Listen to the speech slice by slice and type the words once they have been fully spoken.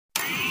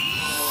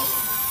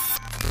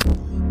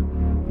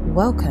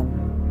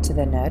Welcome to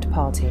the Nerd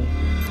Party.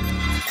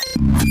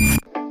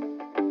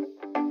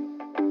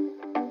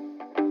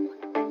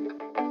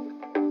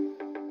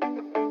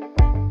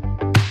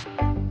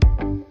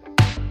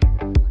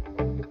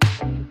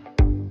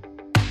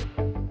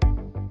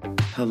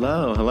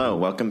 Hello.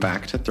 Welcome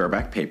back to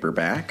Throwback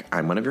Paperback.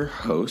 I'm one of your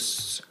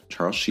hosts,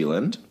 Charles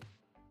Sheeland.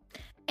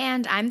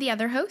 And I'm the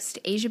other host,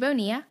 Asia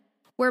Bonilla.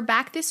 We're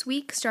back this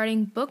week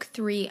starting Book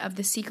 3 of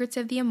The Secrets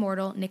of the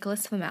Immortal,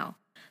 Nicholas Flamel.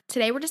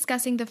 Today we're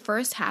discussing the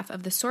first half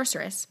of The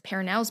Sorceress,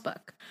 Perenelle's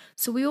book.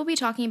 So we will be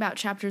talking about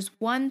chapters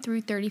 1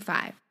 through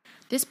 35.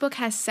 This book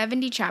has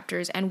 70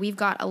 chapters, and we've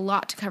got a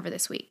lot to cover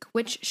this week,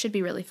 which should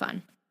be really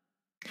fun.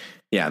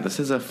 Yeah, this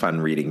is a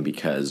fun reading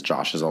because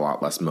Josh is a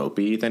lot less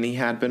mopey than he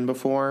had been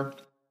before.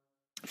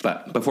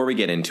 But before we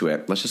get into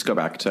it, let's just go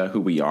back to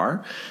who we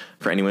are.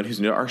 For anyone who's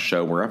new to our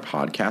show, we're a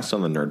podcast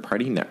on the Nerd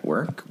Party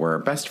Network. We're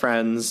best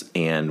friends,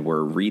 and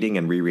we're reading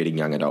and rereading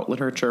young adult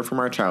literature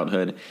from our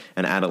childhood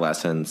and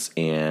adolescence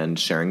and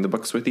sharing the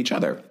books with each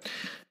other.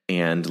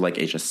 And like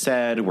Asia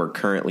said, we're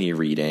currently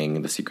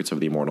reading The Secrets of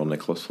the Immortal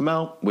Nicholas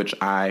Flamel, which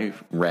I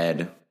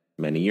read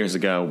many years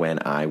ago when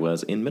I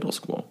was in middle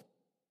school.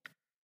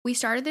 We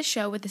started the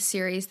show with a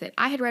series that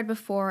I had read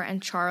before,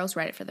 and Charles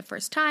read it for the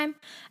first time,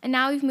 and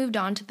now we've moved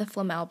on to the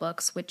Flamel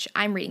books, which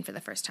I'm reading for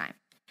the first time.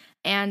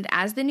 And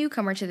as the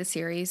newcomer to the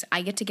series,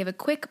 I get to give a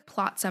quick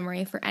plot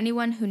summary for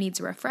anyone who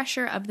needs a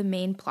refresher of the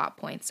main plot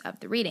points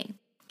of the reading.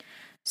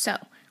 So,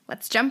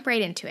 let's jump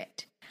right into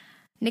it.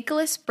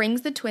 Nicholas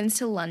brings the twins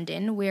to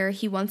London, where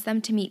he wants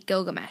them to meet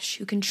Gilgamesh,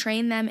 who can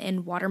train them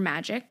in water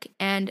magic,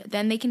 and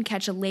then they can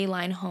catch a ley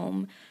line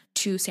home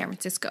to San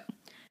Francisco.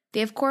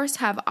 They, of course,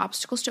 have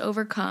obstacles to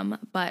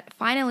overcome, but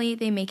finally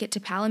they make it to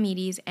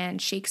Palamedes and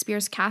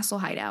Shakespeare's castle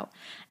hideout,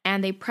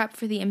 and they prep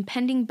for the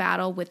impending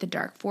battle with the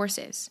dark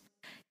forces.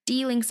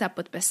 Dee links up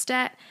with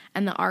Bastet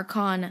and the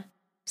Archon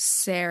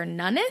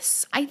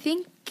Cernunnos, I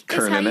think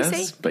is how you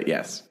say. But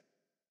yes.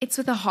 It's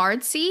with a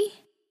hard C?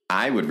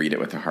 I would read it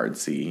with a hard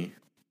C.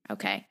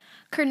 Okay.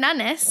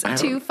 Cernunnos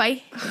to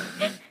fight...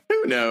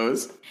 Who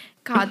knows?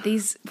 God,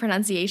 these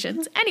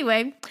pronunciations.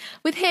 Anyway,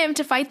 with him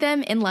to fight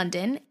them in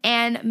London,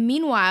 and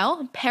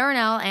meanwhile,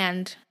 Perenelle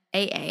and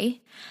AA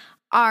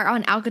are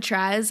on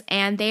Alcatraz,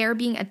 and they are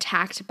being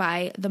attacked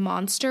by the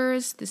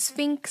monsters, the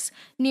Sphinx,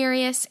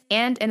 Nereus,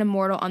 and an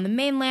immortal on the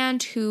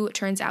mainland who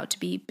turns out to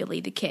be Billy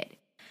the Kid.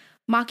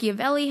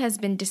 Machiavelli has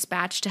been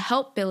dispatched to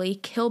help Billy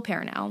kill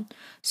Perenelle,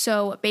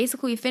 so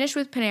basically we finish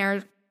with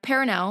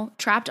Perenelle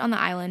trapped on the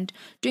island,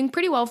 doing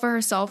pretty well for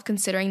herself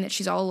considering that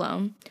she's all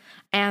alone.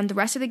 And the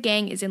rest of the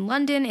gang is in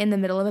London in the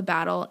middle of a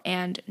battle,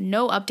 and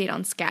no update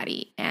on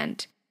Scatty.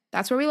 And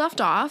that's where we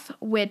left off,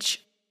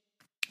 which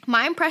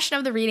my impression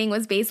of the reading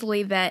was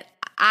basically that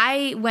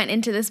I went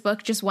into this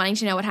book just wanting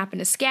to know what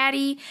happened to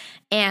Scatty.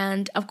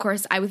 And of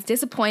course, I was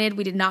disappointed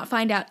we did not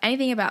find out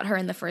anything about her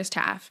in the first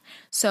half.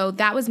 So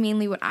that was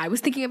mainly what I was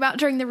thinking about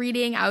during the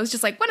reading. I was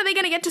just like, when are they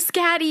going to get to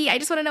Scatty? I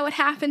just want to know what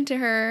happened to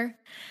her.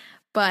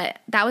 But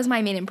that was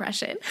my main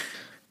impression.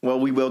 Well,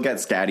 we will get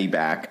Scatty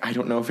back. I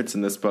don't know if it's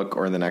in this book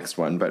or in the next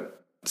one,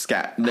 but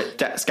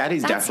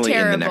Scatty's definitely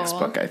terrible. in the next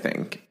book, I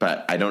think.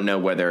 But I don't know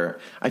whether...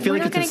 I feel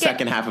like it's the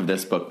second half of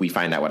this book we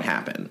find out what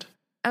happened.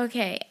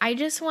 Okay, I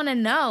just want to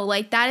know.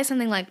 Like, that is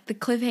something like the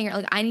cliffhanger.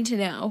 Like, I need to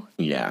know.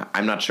 Yeah,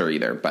 I'm not sure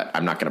either, but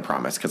I'm not going to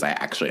promise because I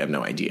actually have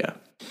no idea.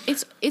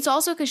 It's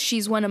also because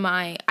she's one of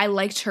my... I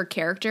liked her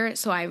character,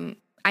 so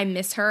I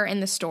miss her in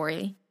the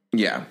story.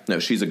 Yeah, no,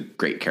 she's a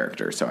great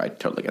character, so I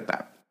totally get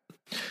that.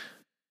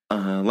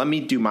 Let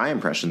me do my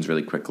impressions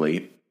really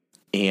quickly.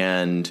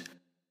 And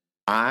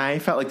I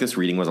felt like this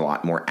reading was a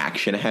lot more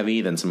action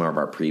heavy than some of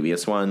our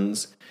previous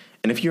ones.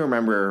 And if you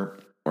remember,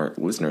 or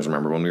listeners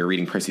remember, when we were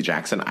reading Percy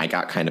Jackson, I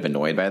got kind of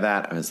annoyed by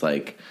that. I was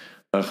like,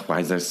 ugh,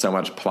 why is there so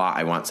much plot?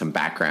 I want some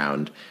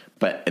background.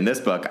 But in this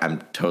book, I'm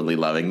totally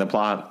loving the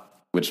plot,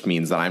 which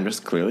means that I'm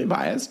just clearly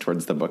biased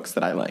towards the books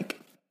that I like.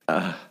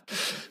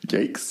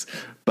 Yikes.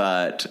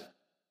 But...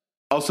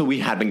 also, we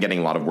had been getting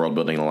a lot of world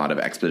building, a lot of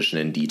exposition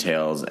and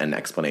details and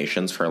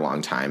explanations for a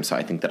long time. So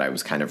I think that I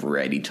was kind of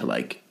ready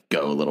to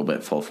go a little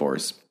bit full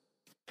force.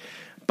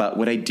 But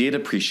what I did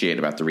appreciate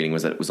about the reading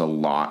was that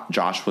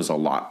Josh was a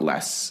lot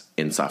less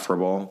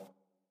insufferable.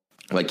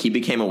 He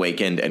became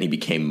awakened and he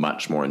became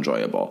much more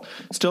enjoyable.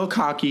 Still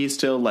cocky,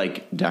 still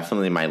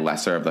definitely my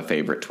lesser of the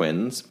favorite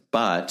twins.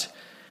 But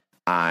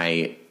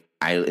I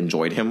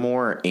enjoyed him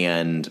more,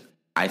 and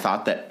I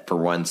thought that for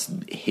once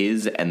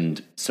his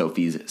and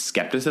Sophie's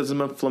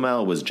skepticism of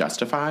Flamel was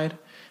justified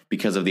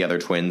because of the other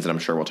twins, and I'm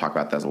sure we'll talk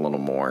about this a little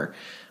more.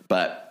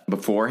 But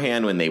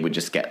beforehand, when they would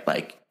just get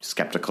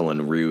skeptical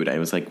and rude, I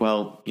was like,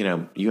 well,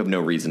 you have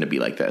no reason to be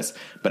like this.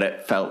 But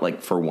it felt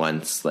like for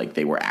once,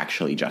 they were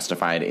actually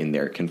justified in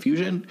their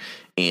confusion,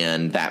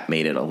 and that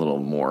made it a little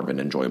more of an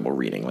enjoyable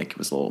reading.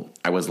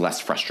 I was less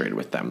frustrated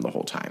with them the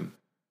whole time.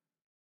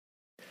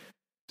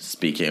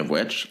 Speaking of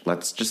which,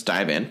 let's just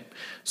dive in.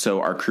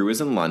 So our crew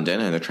is in London,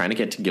 and they're trying to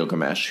get to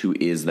Gilgamesh, who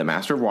is the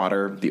master of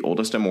water, the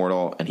oldest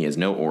immortal, and he has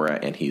no aura,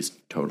 and he's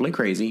totally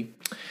crazy.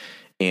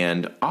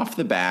 And off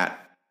the bat,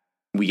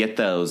 we get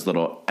those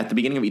little, at the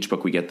beginning of each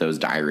book, we get those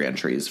diary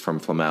entries from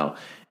Flamel.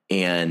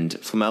 And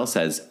Flamel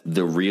says,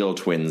 the real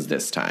twins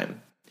this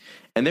time.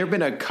 And there have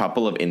been a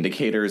couple of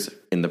indicators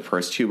in the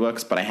first 2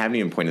 books, but I haven't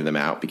even pointed them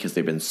out because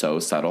they've been so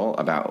subtle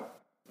about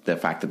the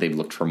fact that they've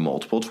looked for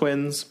multiple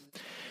twins.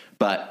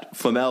 But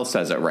Flamel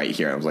says it right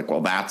here. I was like,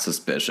 well, that's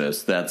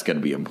suspicious. That's going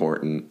to be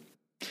important.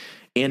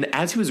 And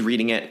as he was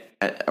reading it,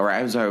 or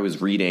as I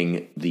was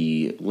reading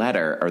the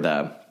letter or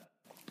the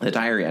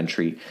diary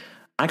entry,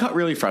 I got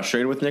really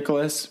frustrated with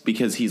Nicholas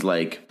because he's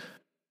like,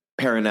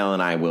 Perenelle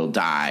and I will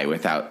die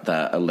without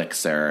the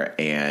elixir,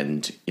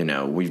 and, you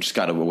know, we've just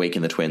got to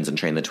awaken the twins and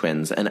train the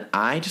twins. And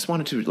I just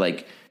wanted to,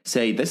 like,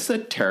 say, this is a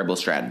terrible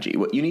strategy.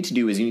 What you need to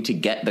do is you need to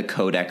get the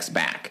Codex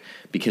back,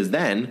 because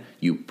then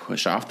you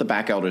push off the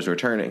Dark Elders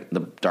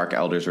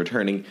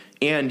returning,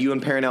 and you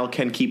and Perenelle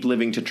can keep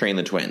living to train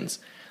the twins.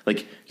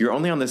 Like, you're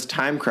only on this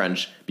time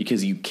crunch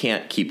because you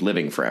can't keep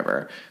living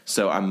forever.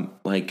 So I'm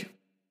like,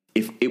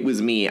 if it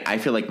was me, I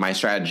feel like my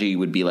strategy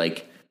would be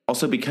like,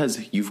 also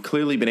because you've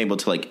clearly been able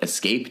to, like,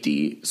 escape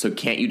D, so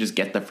can't you just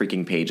get the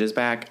freaking pages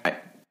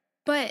back?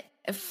 But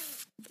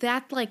if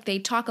that, like, they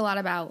talk a lot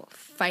about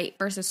fight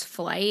versus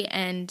flight,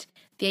 and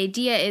the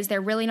idea is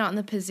they're really not in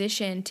the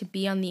position to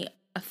be on the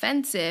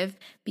offensive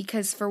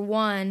because, for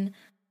one,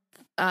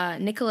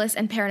 Nicholas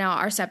and Perenelle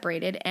are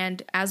separated,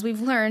 and as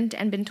we've learned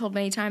and been told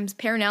many times,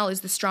 Perenelle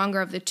is the stronger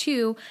of the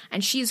two,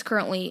 and she's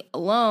currently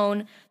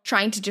alone,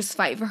 trying to just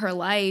fight for her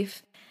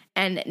life.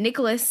 And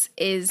Nicholas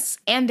is,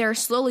 and they're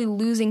slowly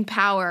losing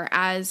power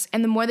and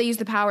the more they use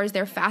the powers,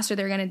 the faster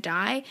they're going to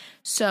die.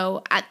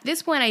 So at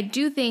this point, I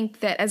do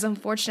think that, as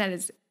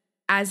unfortunate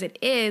as it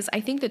is,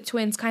 I think the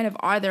twins kind of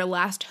are their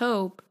last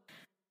hope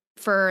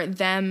for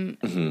them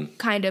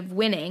kind of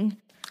winning.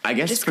 I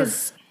guess just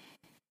because.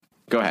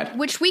 Go ahead.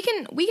 Which we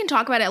can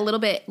talk about it a little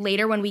bit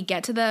later when we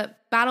get to the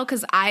battle,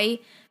 because I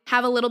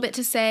have a little bit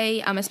to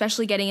say,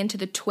 especially getting into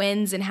the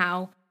twins and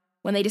how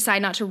when they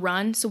decide not to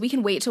run. So we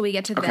can wait till we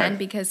get to then,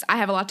 because I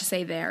have a lot to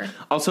say there.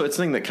 Also, it's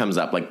something that comes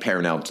up, like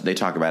Perenelle, they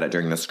talk about it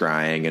during the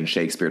scrying, and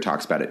Shakespeare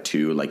talks about it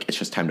too. Like, it's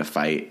just time to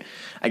fight.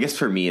 I guess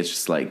for me, it's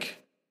just like,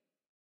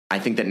 I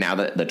think that now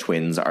that the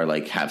twins are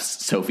like,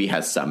 Sophie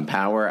has some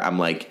power, I'm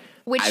like,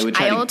 which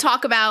I will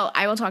talk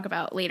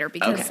about later,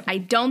 because I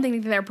don't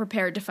think that they're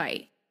prepared to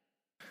fight.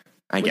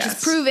 Which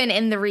is proven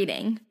in the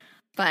reading,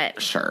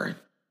 but sure.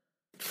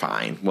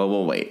 Fine. Well,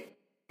 we'll wait.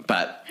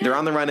 But they're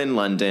on the run in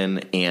London,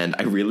 and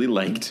I really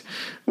liked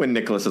when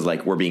Nicholas is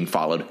like, we're being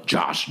followed.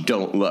 Josh,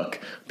 don't look.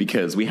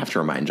 Because we have to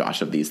remind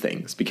Josh of these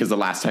things. Because the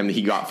last time that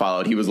he got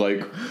followed, he was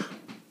like,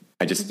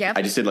 I just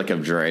did like a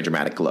very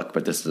dramatic look,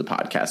 but this is a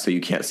podcast, so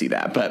you can't see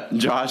that. But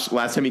Josh,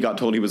 last time he got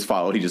told he was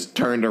followed, he just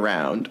turned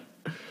around.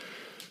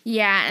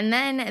 Yeah, and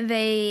then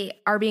they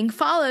are being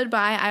followed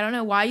by, I don't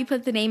know why you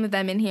put the name of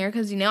them in here,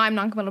 because you know I'm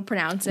not going to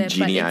pronounce it.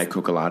 Genii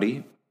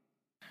Cuculati?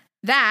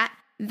 That.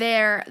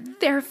 They're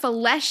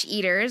flesh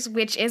eaters,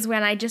 which is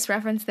when I just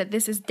referenced that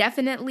this is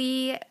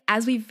definitely,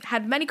 as we've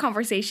had many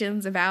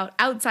conversations about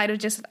outside of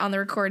just on the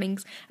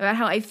recordings, about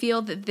how I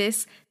feel that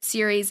this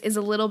series is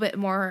a little bit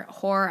more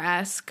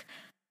horror-esque,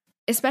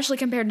 especially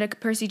compared to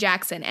Percy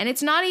Jackson. And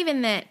it's not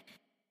even that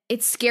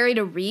it's scary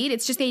to read,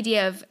 it's just the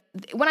idea of,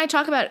 when I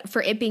talk about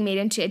for it being made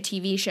into a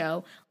TV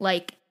show,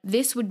 like,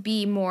 this would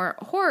be more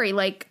horror-y,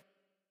 like,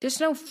 there's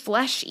no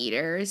flesh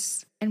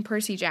eaters in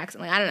Percy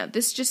Jackson. Like, I don't know.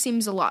 This just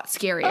seems a lot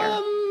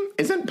scarier.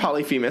 Isn't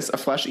Polyphemus a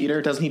flesh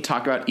eater? Doesn't he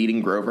talk about eating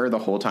Grover the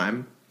whole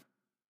time?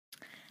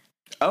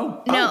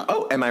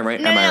 No. Am I right?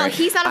 No,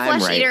 he's not a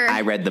flesh eater.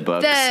 I read the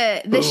books.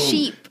 The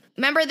sheep.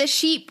 Remember, the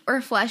sheep are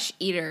flesh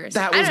eaters.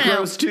 That was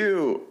gross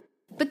too.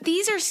 But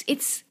these are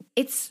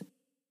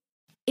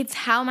it's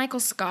how Michael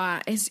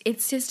Scott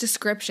it's his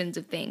descriptions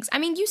of things. I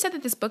mean, you said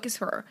that this book is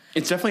for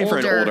It's definitely for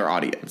an older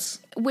audience.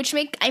 Which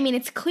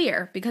it's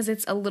clear because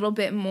it's a little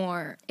bit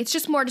more, it's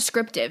just more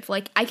descriptive.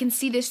 Like, I can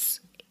see this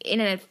in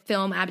a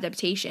film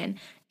adaptation.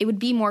 It would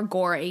be more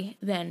gory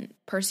than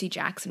Percy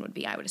Jackson would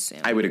be, I would assume.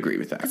 I would agree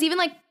with that. Because even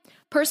like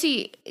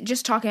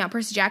just talking about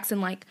Percy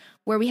Jackson, like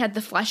where we had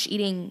the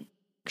flesh-eating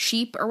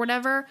sheep or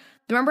whatever,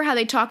 remember how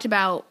they talked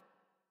about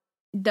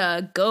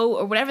the goat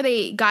or whatever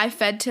guy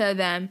fed to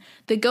them,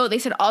 the goat, they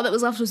said all that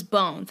was left was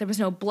bones. There was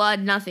no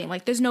blood, nothing.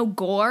 Like, there's no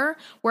gore.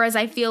 Whereas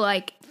I feel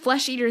like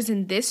flesh eaters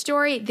in this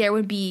story, there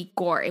would be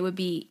gore. It would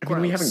be gross. I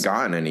mean, we haven't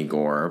gotten any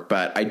gore,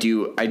 but I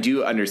do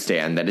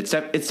understand that it's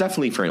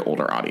definitely for an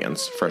older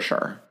audience, for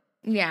sure.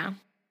 Yeah.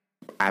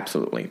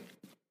 Absolutely.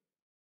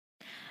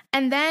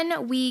 And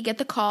then we get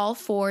the call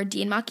for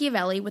Dee and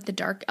Machiavelli with the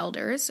Dark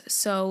Elders.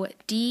 So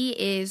Dee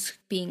is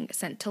being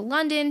sent to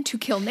London to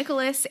kill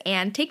Nicholas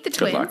and take the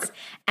twins. Good luck.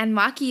 And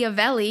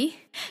Machiavelli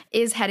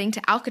is heading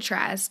to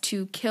Alcatraz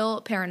to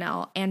kill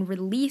Perenelle and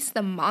release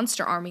the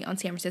monster army on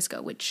San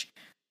Francisco, which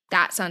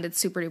that sounded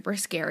super duper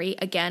scary.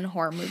 Again,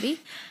 horror movie.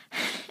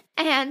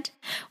 And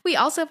we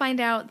also find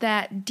out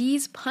that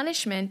Dee's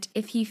punishment,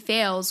 if he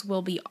fails,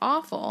 will be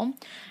awful.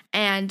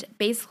 And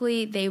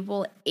basically, they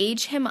will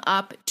age him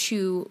up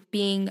to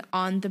being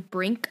on the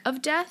brink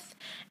of death.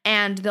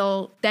 And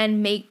they'll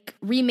then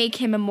remake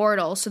him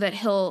immortal so that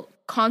he'll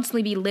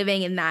constantly be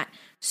living in that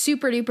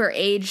super duper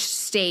aged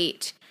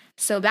state.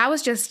 So that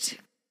was just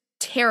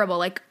terrible.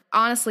 Like,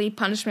 honestly,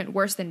 punishment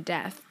worse than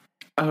death.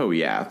 Oh,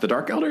 yeah. The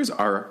Dark Elders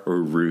are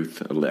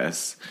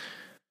ruthless.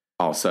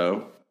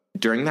 Also,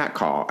 during that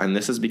call, and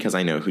this is because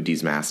I know who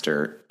Dee's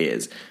master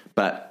is,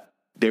 but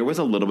there was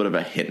a little bit of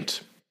a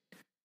hint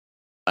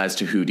as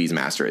to who Dee's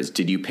master is.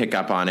 Did you pick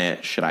up on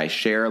it? Should I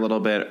share a little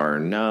bit or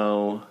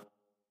no?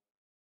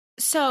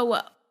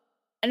 So,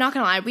 I'm not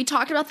gonna lie, we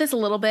talked about this a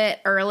little bit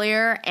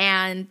earlier,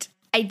 and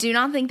I do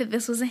not think that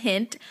this was a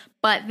hint,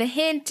 but the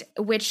hint,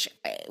 which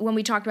when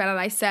we talked about it,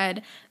 I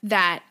said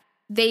that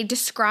they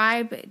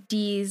describe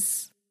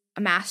Dee's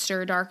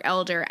master, Dark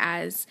Elder,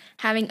 as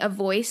having a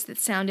voice that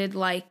sounded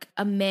like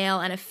a male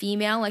and a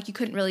female, like you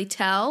couldn't really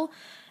tell,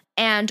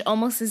 and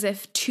almost as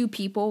if two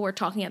people were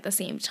talking at the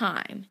same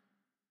time,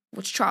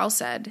 which Charles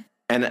said.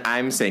 And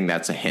I'm saying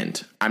that's a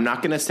hint. I'm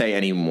not going to say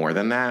any more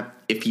than that.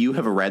 If you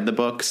have read the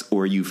books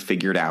or you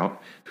figured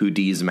out who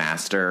Dee's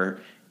master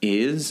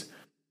is,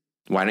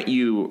 why don't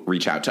you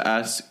reach out to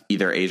us,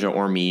 either Asia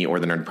or me or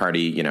the Nerd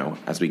Party, you know,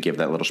 as we give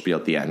that little spiel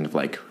at the end of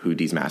like who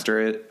Dee's master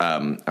is,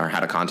 or how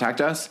to contact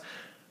us.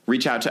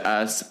 Reach out to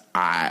us.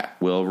 I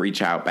will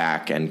reach out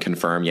back and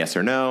confirm yes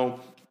or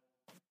no.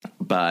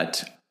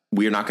 But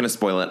we're not going to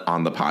spoil it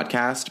on the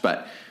podcast.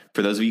 But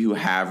for those of you who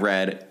have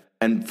read,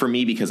 and for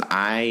me, because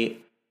I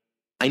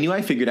knew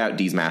I figured out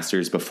Dee's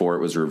masters before it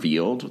was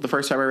revealed the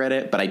first time I read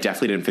it, but I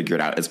definitely didn't figure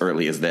it out as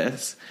early as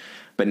this.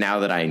 But now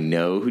that I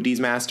know who Dee's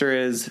master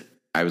is,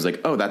 I was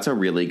like, oh, that's a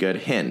really good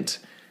hint.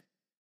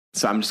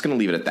 So I'm just going to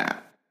leave it at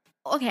that.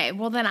 Okay,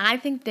 well then I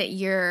think that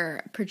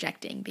you're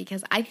projecting,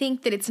 because I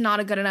think that it's not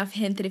a good enough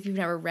hint that if you've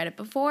never read it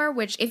before,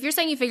 which if you're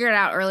saying you figured it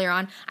out earlier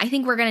on, I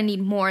think we're going to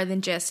need more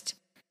than just,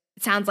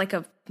 it sounds like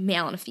a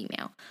male and a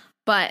female.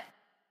 But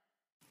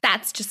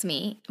that's just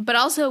me. But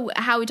also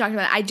how we talked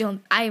about it,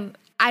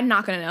 I'm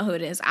not going to know who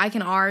it is.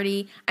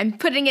 I'm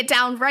putting it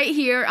down right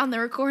here on the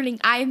recording.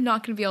 I'm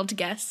not going to be able to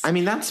guess. I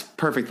mean, that's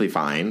perfectly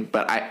fine.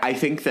 But I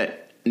think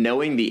that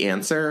knowing the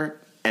answer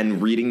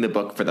and reading the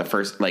book for the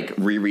first, like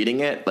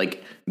rereading it,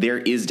 like there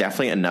is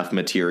definitely enough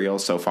material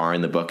so far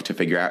in the book to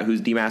figure out who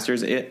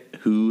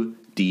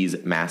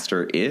Dee's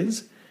master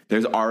is.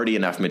 There's already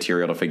enough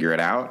material to figure it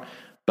out.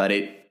 But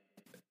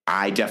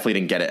I definitely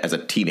didn't get it as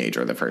a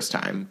teenager the first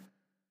time.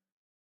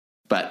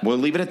 But we'll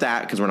leave it at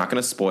that because we're not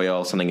going to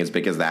spoil something as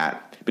big as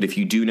that. But if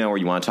you do know or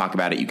you want to talk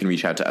about it, you can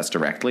reach out to us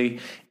directly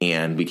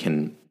and we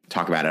can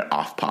talk about it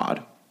off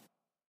pod.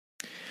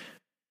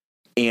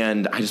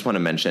 And I just want to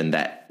mention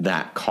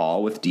that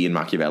call with Dee and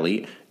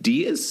Machiavelli,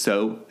 Dee is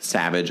so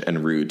savage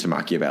and rude to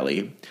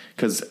Machiavelli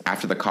because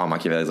after the call,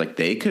 Machiavelli's like,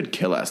 they could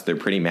kill us. They're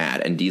pretty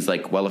mad. And Dee's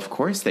like, well, of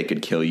course they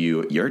could kill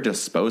you. You're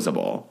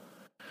disposable.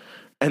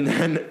 And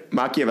then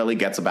Machiavelli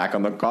gets back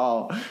on the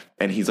call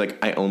and he's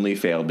like, I only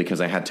failed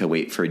because I had to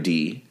wait for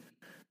Dee.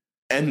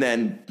 And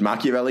then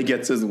Machiavelli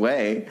gets his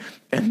way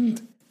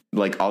and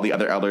like all the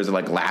other elders are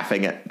like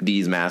laughing at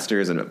Dee's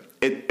masters. And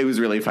it was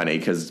really funny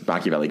because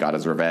Machiavelli got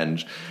his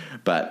revenge.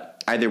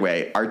 But either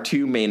way, our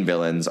two main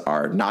villains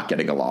are not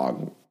getting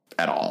along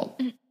at all.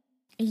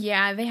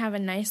 Yeah, they have a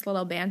nice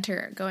little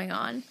banter going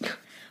on.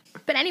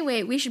 But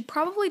anyway, we should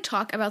probably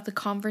talk about the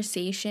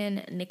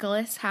conversation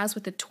Nicholas has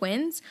with the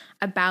twins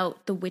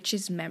about the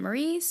witch's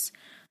memories.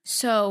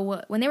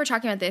 So when they were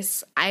talking about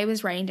this, I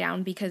was writing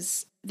down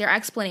because their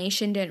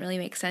explanation didn't really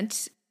make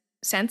sense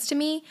to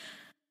me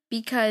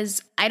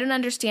because I don't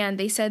understand.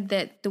 They said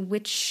that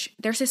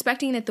they're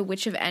suspecting that the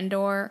Witch of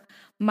Endor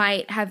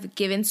might have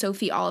given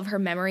Sophie all of her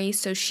memories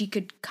so she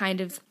could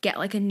kind of get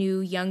like a new,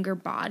 younger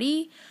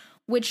body,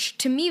 which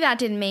to me that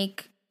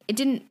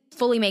didn't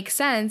fully make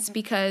sense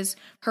because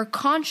her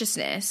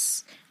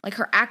consciousness, like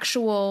her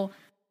actual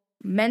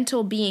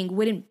mental being,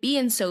 wouldn't be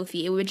in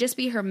Sophie. It would just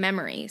be her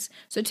memories.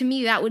 So to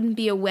me, that wouldn't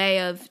be a way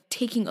of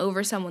taking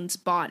over someone's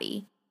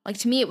body. Like,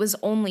 to me, it was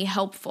only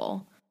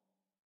helpful.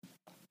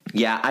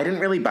 Yeah, I didn't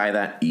really buy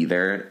that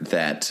either,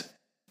 that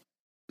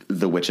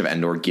the Witch of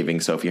Endor giving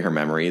Sophie her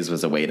memories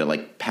was a way to,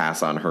 like,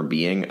 pass on her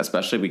being,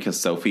 especially because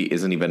Sophie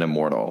isn't even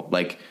immortal.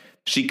 Like,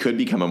 she could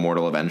become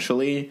immortal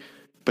eventually,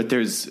 but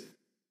there's,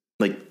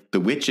 like, the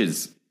witch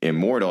is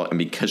immortal, and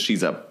because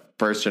she's a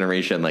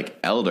first-generation, like,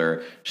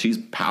 elder, she's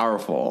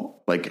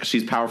powerful. Like,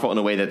 she's powerful in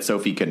a way that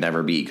Sophie could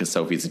never be, because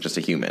Sophie's just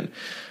a human.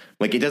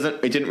 Like, it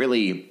didn't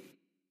really...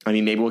 I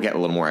mean, maybe we'll get a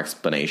little more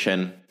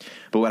explanation.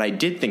 But what I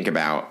did think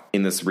about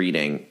in this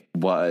reading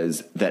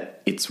was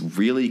that it's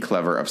really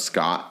clever of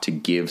Scott to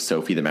give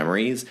Sophie the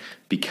memories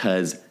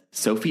because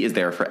Sophie is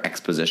there for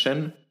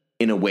exposition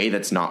in a way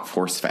that's not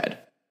force-fed.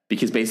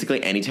 Because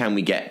basically anytime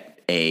we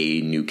get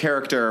a new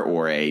character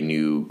or a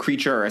new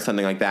creature or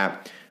something like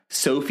that,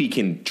 Sophie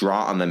can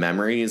draw on the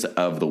memories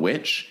of the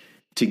witch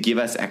to give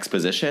us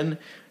exposition,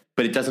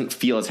 but it doesn't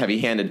feel as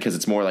heavy-handed because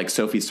it's more like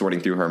Sophie's sorting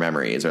through her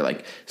memories or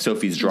like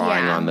Sophie's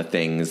drawing on the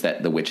things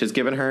that the witch has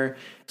given her.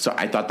 So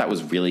I thought that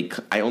was really,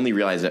 I only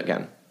realized it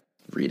again,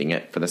 reading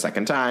it for the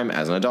second time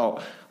as an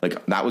adult,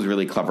 like that was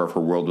really clever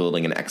for world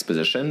building and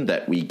exposition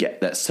that we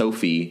get that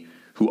Sophie,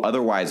 who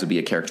otherwise would be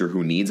a character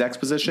who needs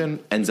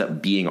exposition, ends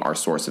up being our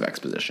source of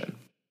exposition.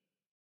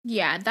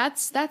 Yeah,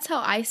 that's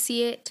how I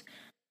see it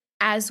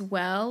as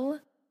well.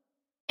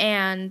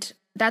 And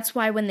that's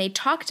why when they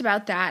talked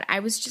about that,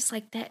 I was just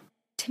like, that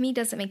to me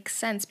doesn't make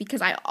sense,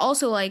 because I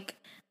also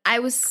I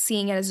was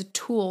seeing it as a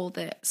tool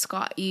that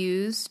Scott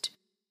used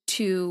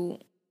to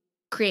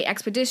create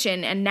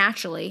expedition and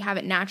have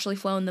it naturally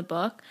flow in the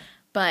book.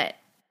 But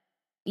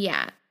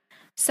yeah.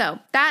 So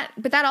that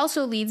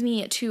also leads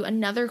me to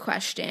another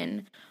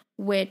question,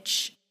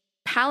 which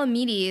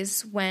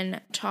Palamedes,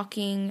 when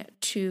talking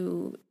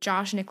to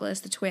Josh and Nicholas,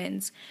 the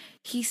twins,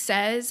 he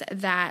says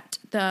that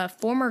the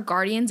former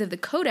guardians of the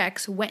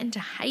Codex went into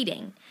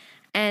hiding.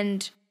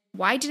 And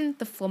why didn't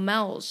the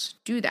Flamels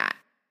do that?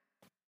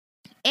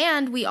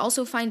 And we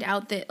also find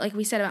out that, like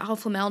we said, about how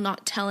Flamel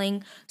not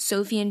telling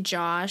Sophie and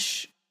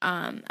Josh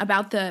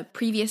about the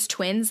previous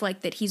twins,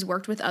 like that he's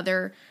worked with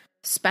other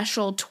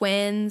special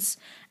twins,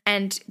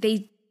 and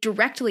they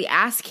directly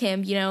ask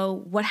him,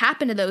 what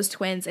happened to those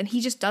twins, and he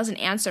just doesn't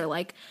answer.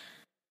 Like,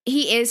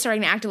 he is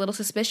starting to act a little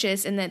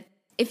suspicious, and that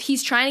if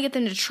he's trying to get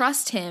them to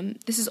trust him,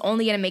 this is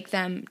only going to make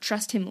them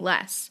trust him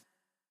less.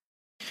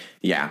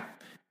 Yeah.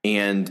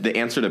 And the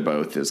answer to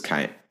both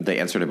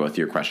of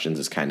your questions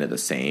is kind of the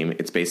same.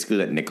 It's basically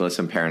that Nicholas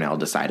and Perenelle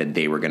decided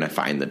they were going to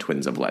find the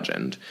Twins of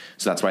Legend.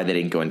 So that's why they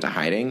didn't go into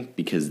hiding,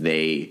 because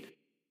they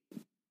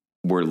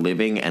were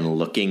living and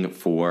looking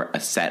for a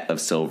set of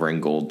silver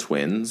and gold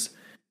twins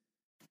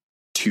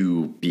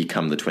to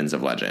become the Twins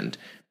of Legend.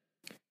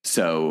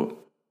 So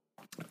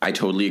I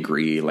totally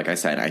agree. Like I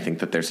said, I think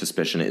that their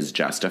suspicion is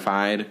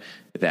justified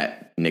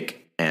that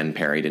Nick and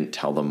Perry didn't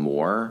tell them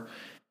more.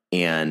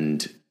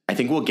 And I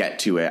think we'll get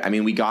to it. I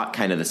mean, we got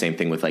kind of the same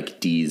thing with like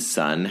Dee's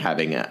son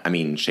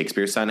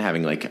Shakespeare's son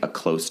having like a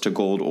close to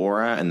gold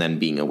aura and then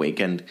being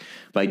awakened.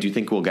 But I do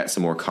think we'll get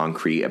some more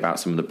concrete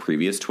about some of the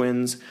previous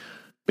twins.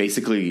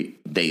 Basically,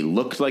 they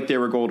looked like they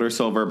were gold or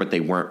silver, but they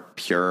weren't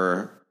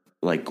pure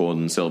like gold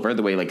and silver.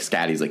 The way like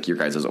Scatty's like, your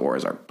guys'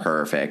 auras are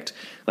perfect.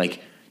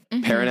 Like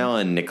Perenelle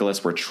and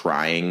Nicholas were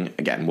trying,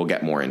 again, we'll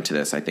get more into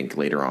this I think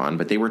later on,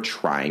 but they were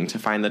trying to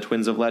find the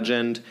Twins of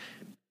Legend.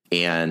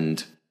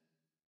 And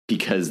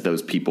because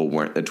those people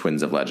weren't the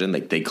Twins of Legend,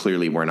 like they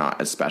clearly were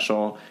not as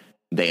special,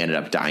 they ended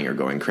up dying or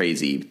going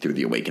crazy through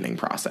the awakening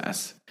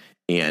process.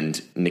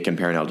 And Nick and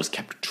Perenelle just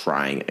kept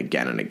trying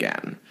again and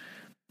again.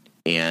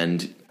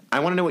 And I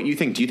want to know what you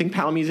think. Do you think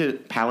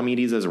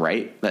Palamedes is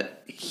right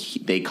that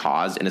they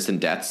caused innocent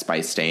deaths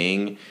by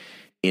staying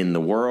in the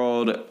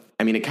world?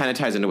 I mean, it kind of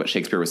ties into what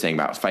Shakespeare was saying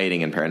about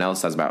fighting and Perenelle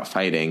says about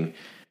fighting.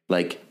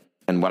 Like,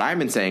 and what I've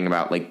been saying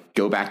about like,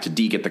 go back to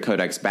Dee, get the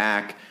Codex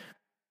back.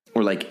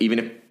 Or like, even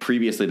if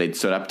previously they'd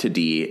stood up to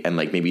Dee and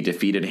like maybe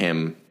defeated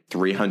him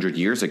 300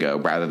 years ago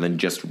rather than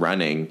just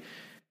running,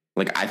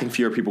 like I think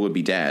fewer people would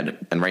be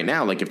dead. And right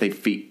now, like if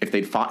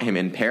they'd fought him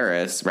in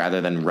Paris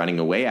rather than running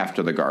away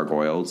after the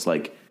gargoyles,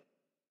 like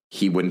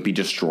he wouldn't be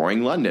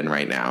destroying London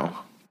right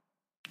now.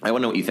 I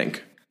want to know what you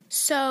think.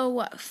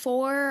 So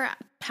for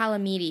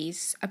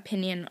Palamedes'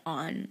 opinion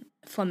on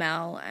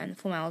Flamel and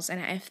Flamels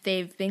and if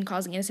they've been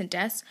causing innocent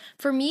deaths,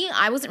 for me,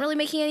 I wasn't really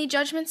making any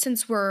judgments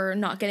since we're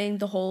not getting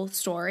the whole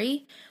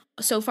story.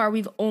 So far,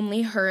 we've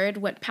only heard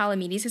what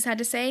Palamedes has had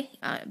to say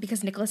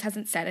because Nicholas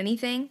hasn't said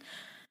anything.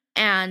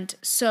 And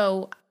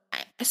so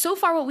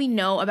far what we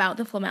know about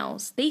the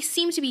Flamels, they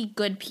seem to be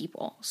good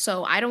people.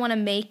 So I don't want to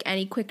make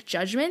any quick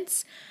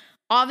judgments.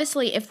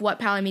 Obviously, if what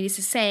Palamedes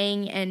is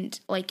saying, and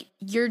like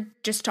you're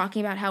just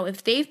talking about how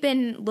if they've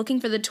been looking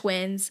for the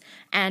twins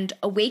and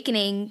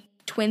awakening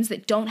twins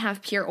that don't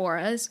have pure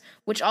auras,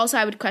 which also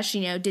I would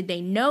question, did they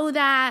know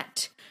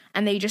that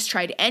and they just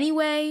tried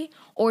anyway?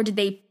 Or did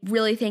they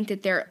really think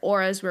that their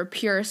auras were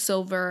pure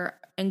silver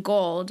and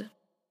gold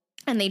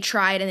and they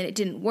tried and it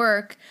didn't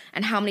work?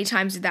 And how many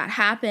times did that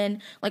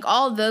happen? Like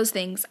all of those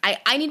things.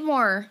 I need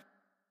more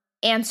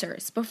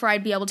answers before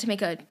I'd be able to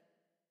make a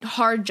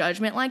hard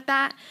judgment like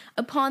that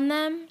upon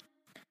them.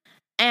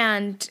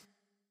 And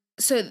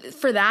so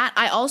for that,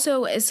 I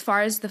also, as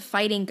far as the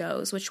fighting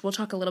goes, which we'll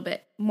talk a little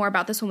bit more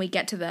about this when we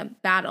get to the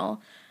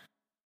battle,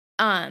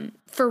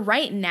 for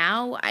right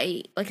now,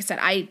 like I said,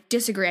 I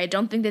disagree. I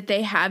don't think that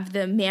they have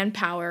the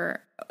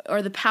manpower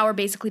or the power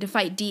basically to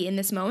fight Dee in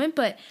this moment,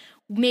 but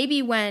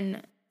maybe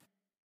when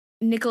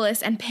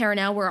Nicholas and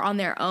Perenelle were on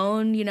their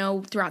own,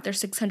 throughout their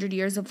 600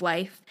 years of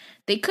life,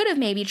 they could have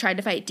maybe tried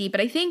to fight Dee, but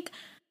I think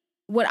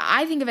what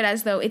I think of it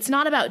as, though, it's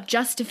not about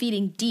just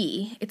defeating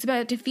Dee. It's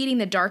about defeating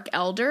the Dark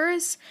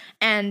Elders,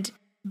 and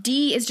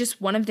Dee is just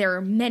one of their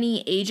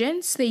many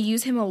agents. They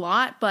use him a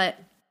lot, but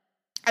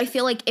I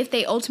feel like if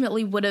they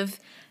ultimately would have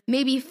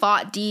maybe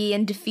fought Dee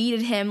and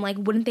defeated him, like,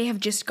 wouldn't they have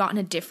just gotten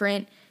a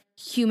different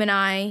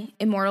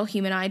immortal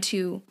human eye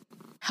to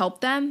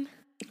help them?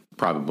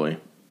 Probably,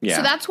 yeah.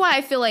 So that's why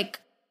I feel like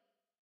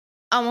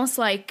almost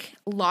like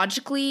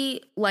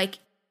logically, like,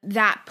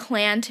 that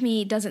plan to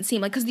me doesn't seem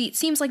like, because it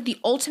seems like the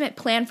ultimate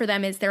plan for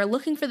them is they're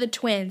looking for the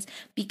twins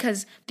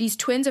because these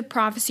twins of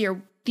prophecy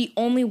are the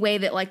only way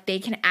that like they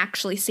can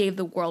actually save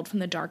the world from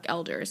the Dark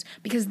Elders,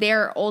 because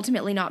they're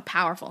ultimately not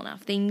powerful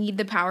enough. They need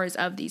the powers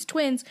of these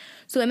twins.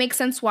 So it makes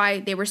sense why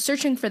they were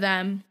searching for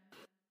them,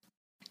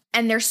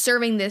 and they're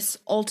serving this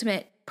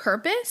ultimate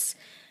purpose.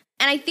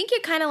 And I think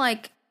it kind of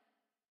like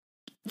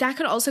that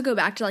could also go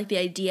back to like the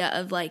idea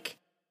of like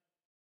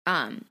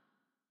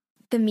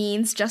the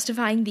means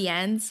justifying the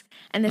ends,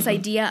 and this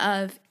idea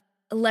of,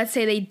 let's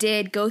say they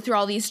did go through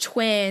all these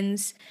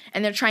twins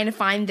and they're trying to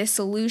find this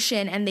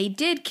solution and they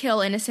did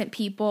kill innocent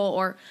people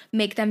or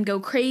make them go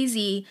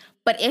crazy,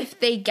 but if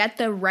they get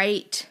the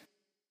right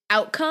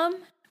outcome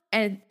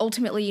and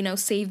ultimately, you know,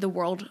 save the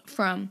world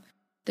from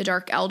the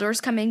Dark Elders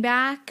coming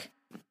back,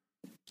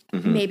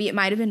 maybe it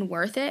might have been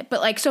worth it. But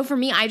like, so for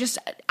me,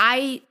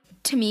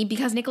 to me,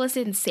 because Nicholas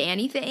didn't say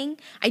anything,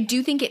 I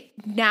do think it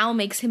now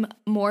makes him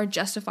more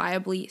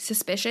justifiably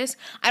suspicious.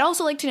 I'd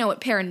also like to know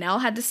what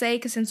Perenelle had to say,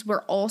 because since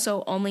we're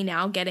also only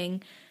now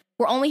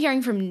we're only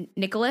hearing from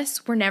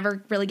Nicholas, we're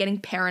never really getting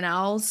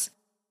Perenelle's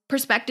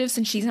perspective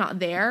since she's not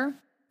there.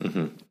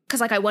 Because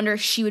like, I wonder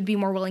if she would be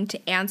more willing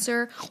to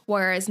answer,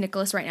 whereas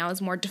Nicholas right now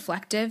is more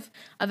deflective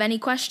of any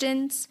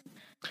questions.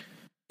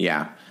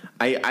 Yeah.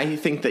 I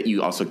think that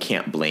you also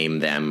can't blame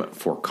them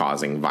for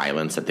causing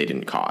violence that they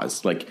didn't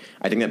cause. Like,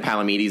 I think that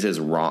Palamedes is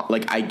wrong.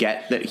 Like, I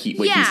get that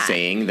he's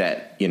saying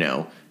that, you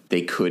know,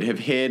 they could have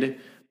hid,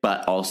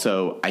 but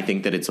also I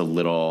think that it's a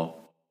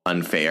little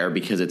unfair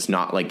because it's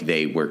not like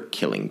they were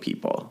killing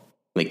people.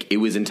 Like, it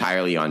was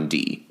entirely on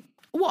Dee.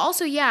 Well,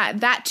 also, yeah,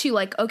 that too,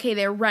 like, okay,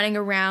 they're running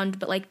around,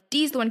 but, like,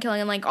 Dee's the one killing,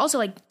 and, like, also,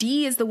 like,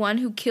 Dee is the one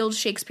who killed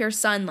Shakespeare's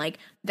son. Like,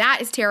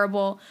 that is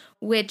terrible,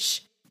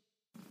 which...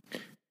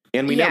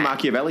 And we know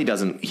Machiavelli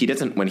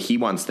doesn't, when he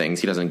wants things,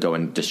 he doesn't go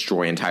and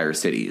destroy entire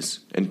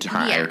cities,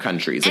 entire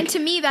countries. And to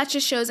me, that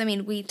just shows, I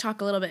mean, we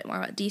talk a little bit more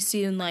about Dee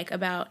soon, like,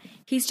 about,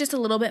 he's just a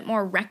little bit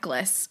more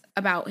reckless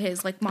about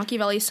his, like,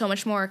 Machiavelli is so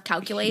much more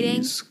calculating.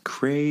 He's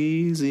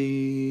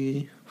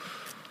crazy.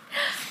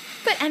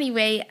 But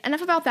anyway,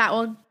 enough about that.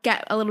 We'll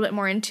get a little bit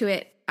more into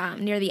it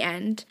near the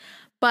end.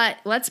 But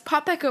let's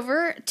pop back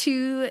over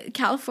to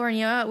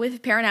California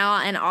with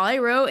Perenelle, and all I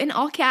wrote in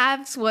all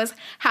caps was,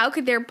 how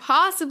could there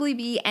possibly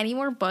be any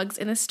more bugs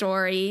in the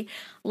story?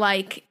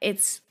 Like,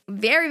 it's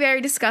very, very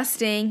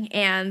disgusting,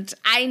 and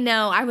I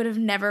know I would have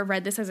never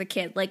read this as a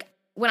kid. Like,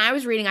 when I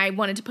was reading, I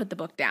wanted to put the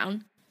book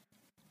down.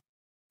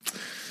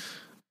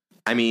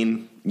 I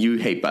mean, you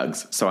hate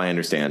bugs, so I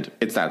understand.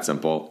 It's that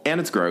simple, and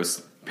it's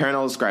gross.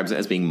 Perenelle describes it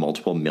as being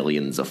multiple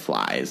millions of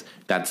flies.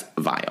 That's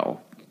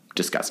vile.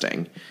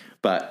 Disgusting.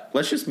 But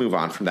let's just move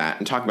on from that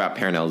and talk about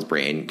Perenelle's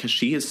brain, because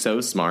she is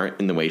so smart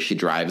in the way she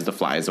drives the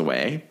flies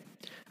away.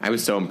 I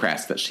was so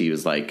impressed that she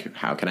was like,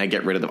 how can I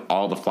get rid of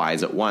all the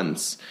flies at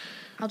once?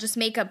 I'll just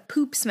make a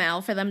poop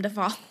smell for them to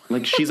fall.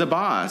 Like, she's a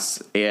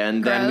boss,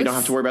 and then we don't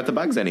have to worry about the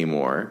bugs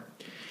anymore.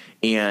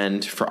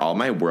 And for all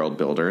my world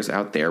builders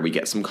out there, we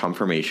get some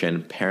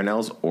confirmation.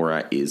 Perenelle's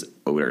aura is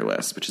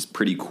odorless, which is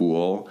pretty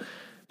cool,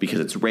 because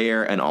it's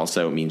rare, and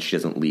also means she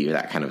doesn't leave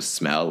that kind of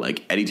smell.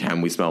 Like, anytime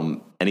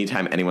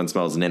anyone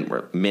smells mint,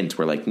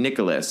 we're like,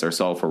 Nicholas, or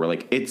sulfur, we're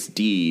like, it's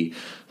Dee.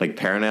 Like,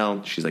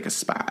 Perenelle, she's like a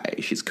spy.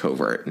 She's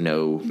covert.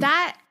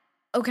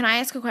 Oh, can I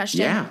ask a question?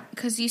 Yeah.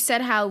 Because you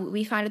said how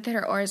we find out that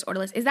her aura is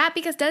odorless. Is that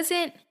because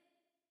doesn't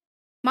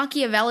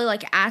Machiavelli,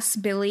 like,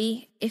 ask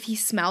Billy if he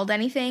smelled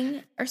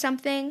anything or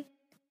something?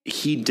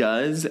 He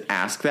does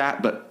ask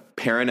that, but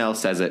Perenelle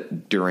says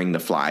it during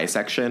the fly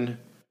section.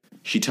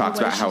 She talks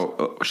about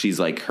how she's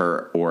like,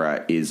 her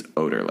aura is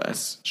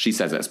odorless. She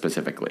says that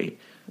specifically.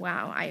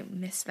 Wow, I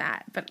missed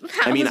that. But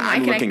I mean,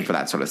 I'm looking for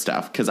that sort of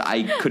stuff because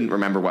I couldn't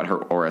remember what her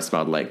aura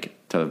smelled like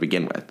to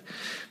begin with.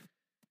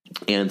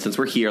 And since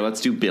we're here,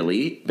 let's do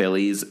Billy.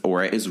 Billy's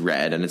aura is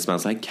red, and it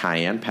smells like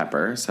cayenne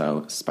pepper,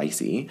 so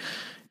spicy.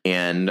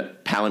 And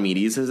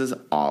Palamedes' is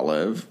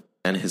olive,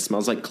 and his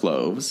smells like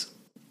cloves.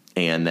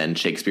 And then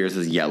Shakespeare's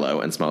is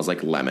yellow and smells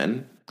like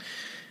lemon.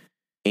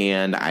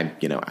 And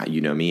you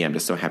know me, I'm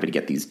just so happy to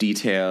get these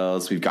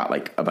details. We've got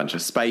like a bunch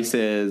of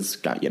spices,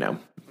 got,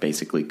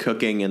 basically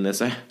cooking in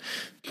this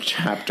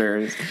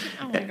chapter.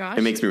 Oh my gosh.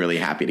 It makes me really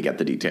happy to get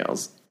the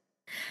details.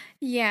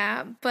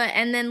 Yeah,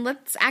 and then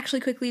let's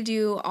actually quickly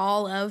do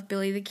all of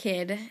Billy the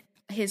Kid,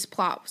 his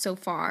plot so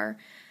far,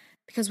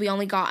 because we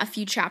only got a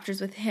few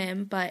chapters with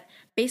him, but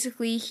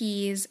basically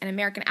he's an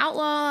American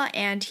outlaw,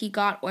 and he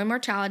got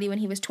immortality when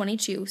he was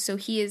 22, so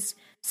he is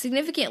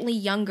significantly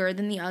younger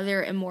than the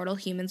other immortal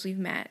humans we've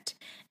met,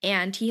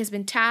 and he has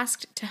been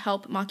tasked to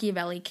help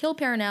Machiavelli kill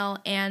Perenelle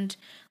and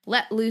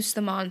let loose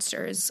the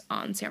monsters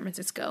on San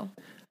Francisco.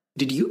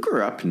 Did you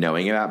grow up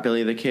knowing about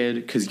Billy the Kid?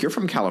 Because you're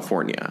from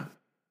California.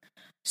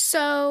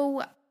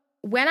 So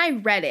when I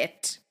read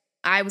it,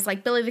 I was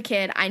like, Billy the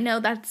Kid, I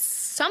know that's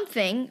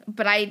something,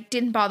 but I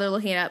didn't bother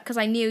looking it up because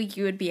I knew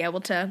you would be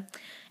able to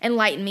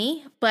enlighten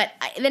me. But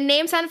the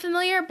name sounded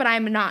familiar, but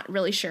I'm not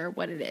really sure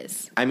what it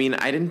is. I mean,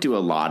 I didn't do a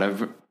lot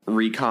of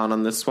recon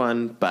on this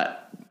one,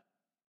 but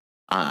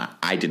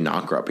I did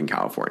not grow up in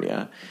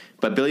California.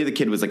 But Billy the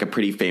Kid was like a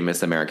pretty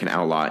famous American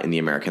outlaw in the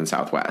American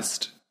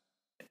Southwest,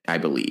 I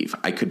believe.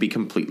 I could be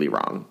completely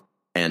wrong.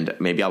 And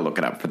maybe I'll look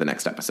it up for the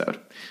next episode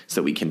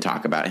so we can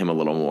talk about him a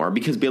little more,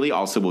 because Billy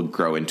also will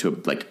grow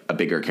into a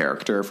bigger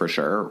character for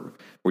sure.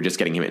 We're just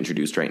getting him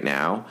introduced right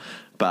now,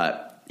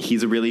 but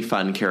he's a really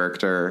fun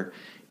character.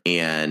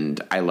 And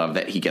I love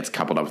that he gets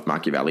coupled up with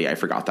Machiavelli. I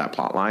forgot that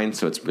plot line.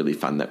 So it's really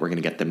fun that we're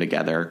going to get them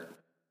together.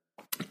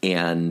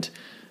 And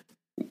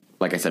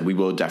like I said, we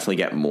will definitely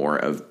get more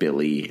of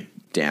Billy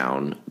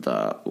down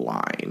the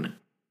line.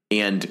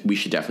 And we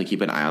should definitely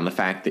keep an eye on the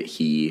fact that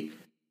he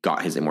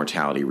got his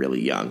immortality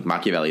really young.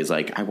 Machiavelli is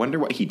like, I wonder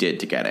what he did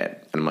to get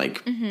it. And I'm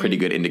like, pretty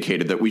good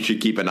indicator that we should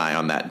keep an eye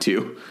on that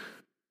too.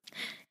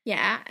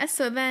 Yeah,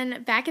 so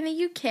then back in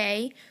the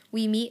UK,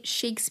 we meet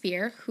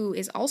Shakespeare, who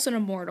is also an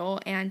immortal,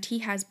 and he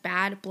has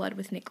bad blood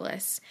with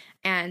Nicholas,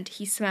 and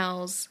he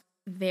smells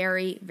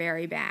very,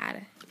 very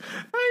bad.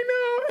 I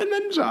know. And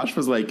then Josh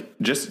was like,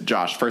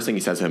 Josh, first thing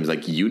he says to him is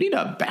like, you need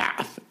a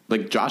bath.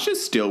 Like, Josh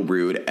is still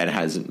rude and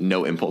has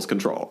no impulse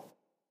control.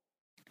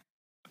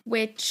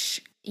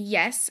 Which,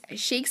 yes,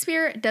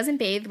 Shakespeare doesn't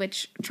bathe,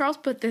 which Charles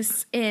put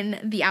this in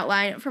the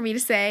outline for me to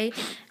say,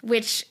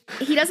 which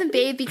he doesn't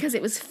bathe because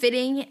it was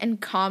fitting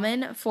and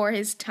common for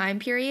his time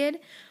period,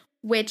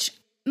 which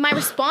my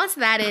response to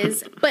that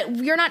is, but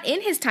we're not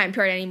in his time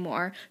period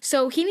anymore,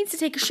 so he needs to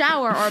take a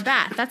shower or a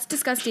bath. That's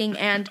disgusting.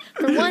 And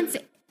for once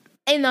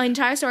in the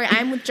entire story,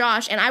 I'm with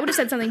Josh, and I would have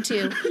said something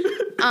too,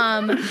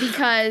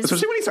 because...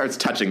 Especially when he starts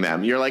touching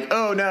them. You're like,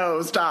 oh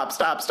no, stop.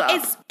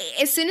 It's,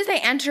 as soon as they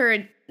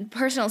entered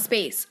personal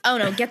space, oh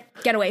no,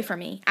 get away from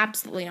me.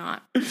 Absolutely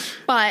not.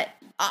 But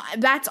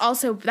that's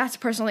a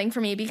personal thing for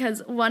me,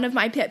 because one of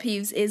my pet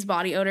peeves is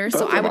body odor. Both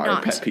so I would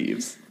not pet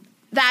peeves.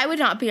 That I would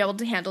not be able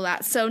to handle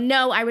that. So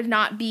no, I would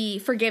not be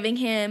forgiving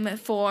him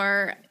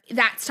for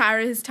that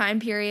start of his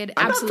time period.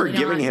 I'm Absolutely not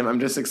forgiving him. I'm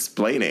just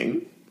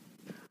explaining.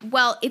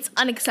 Well, it's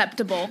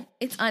unacceptable.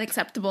 It's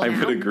unacceptable now. I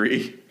would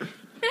agree.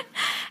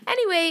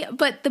 Anyway,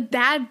 but the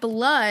bad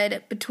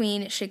blood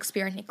between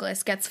Shakespeare and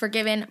Nicholas gets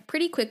forgiven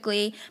pretty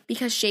quickly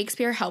because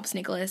Shakespeare helps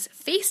Nicholas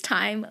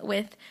FaceTime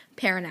with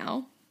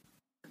Perenelle.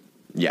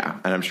 Yeah,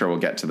 and I'm sure we'll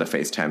get to the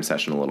FaceTime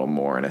session a little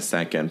more in a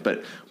second.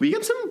 But we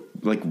get some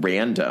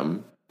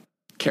random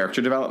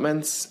character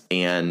developments,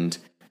 and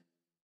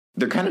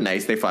they're kind of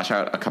nice. They flesh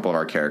out a couple of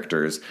our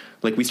characters.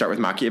 We start with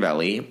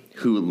Machiavelli,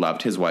 who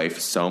loved his wife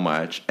so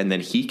much, and then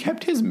he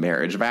kept his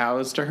marriage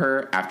vows to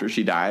her after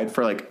she died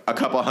for a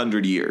couple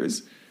 100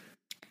 years.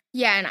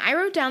 Yeah, and I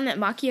wrote down that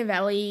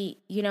Machiavelli,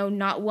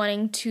 not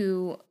wanting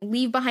to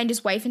leave behind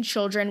his wife and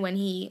children when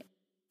he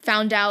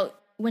found out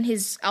when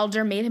his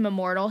elder made him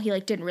immortal, he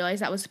didn't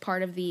realize that was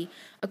part of the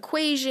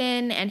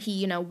equation, and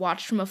he,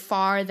 watched from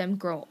afar them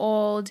grow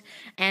old.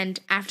 And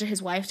after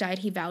his wife died,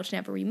 he vowed to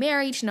never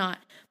remarry, to not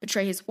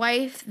betray his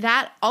wife.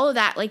 All of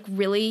that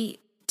really,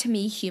 to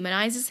me,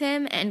 humanizes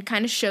him and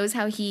kind of shows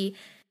how he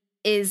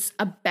is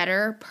a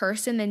better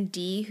person than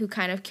Dee, who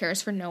kind of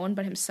cares for no one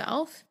but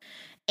himself.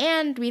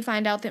 And we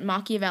find out that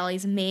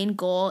Machiavelli's main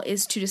goal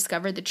is to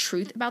discover the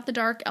truth about the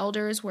Dark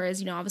Elders,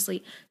 whereas,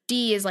 obviously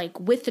Dee is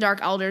with the Dark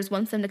Elders,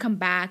 wants them to come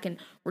back and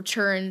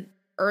return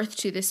Earth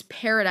to this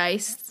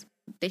paradise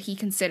that he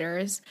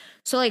considers.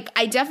 So,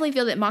 I definitely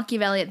feel that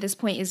Machiavelli at this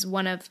point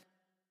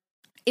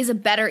is a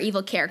better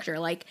evil character.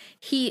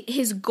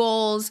 His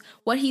goals,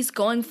 what he's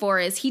going for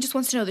is he just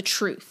wants to know the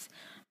truth.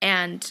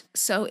 And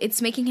so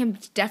it's making him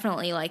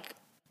definitely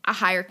a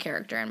higher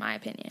character, in my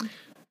opinion.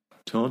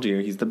 Told you,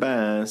 he's the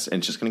best. And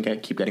it's just going to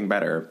keep getting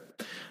better.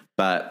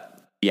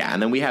 But yeah,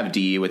 and then we have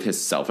Dee with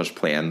his selfish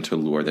plan to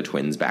lure the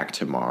twins back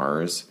to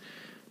Mars.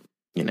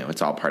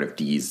 It's all part of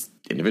Dee's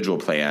individual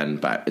plan,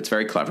 but it's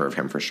very clever of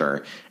him for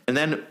sure. And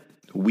then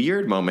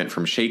weird moment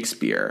from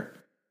Shakespeare.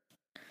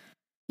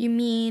 You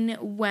mean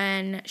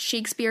when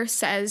Shakespeare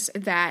says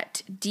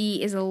that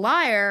Dee is a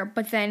liar,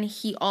 but then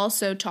he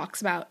also talks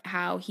about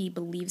how he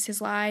believes his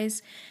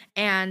lies,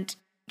 and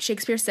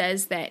Shakespeare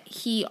says that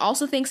he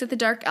also thinks that the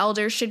Dark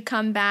Elders should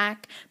come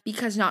back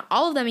because not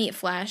all of them eat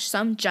flesh.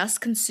 Some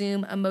just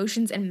consume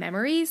emotions and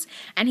memories.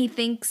 And he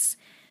thinks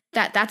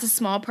that that's a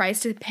small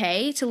price to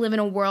pay to live in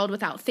a world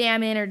without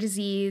famine or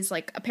disease,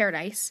 like a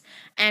paradise.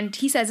 And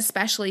he says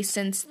especially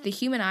since the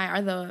human eye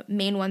are the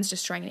main ones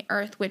destroying the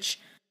earth, which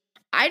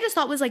I just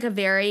thought was a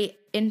very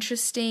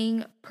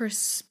interesting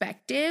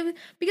perspective,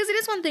 because it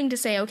is one thing to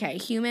say, okay,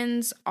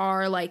 humans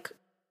are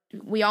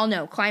we all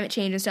know climate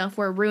change and stuff,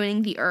 we're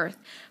ruining the earth.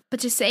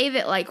 But to say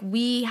that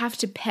we have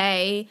to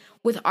pay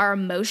with our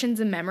emotions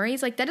and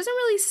memories, that doesn't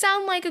really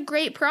sound like a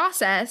great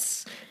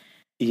process.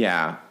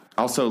 Yeah.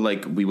 Also,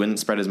 we wouldn't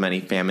spread as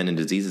many famine and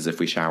diseases if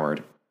we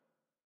showered.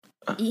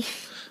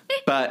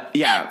 But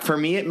yeah, for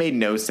me, it made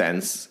no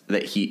sense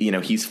that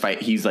he's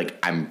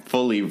I'm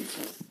fully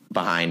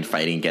behind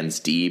fighting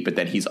against Dee, but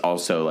then he's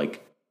also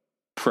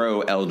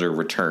pro Elder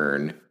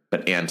return,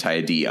 but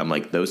anti-Dee. I'm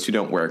those two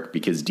don't work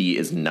because Dee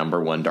is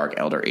 #1 Dark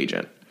Elder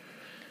agent.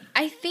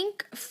 I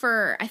think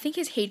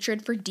his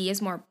hatred for Dee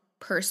is more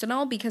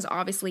personal because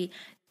obviously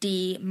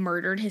Dee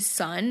murdered his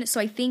son. So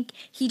I think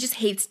he just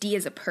hates Dee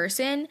as a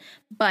person,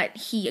 but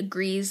he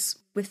agrees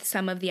with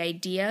some of the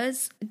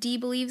ideas Dee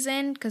believes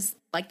in because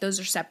those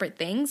are separate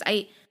things.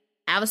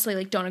 obviously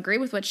like don't agree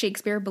with what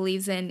Shakespeare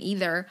believes in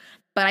either.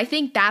 But I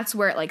think that's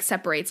where it like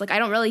separates. Like I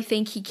don't really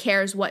think he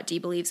cares what Dee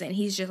believes in.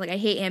 He's just like, I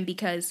hate him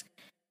because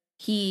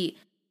he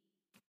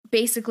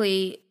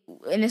basically,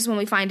 and this is when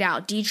we find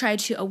out, Dee tried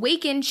to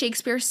awaken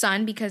Shakespeare's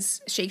son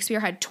because Shakespeare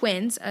had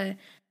twins, a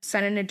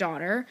son and a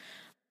daughter.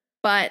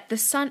 But the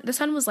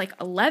son was like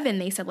 11,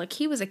 they said, like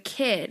he was a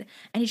kid,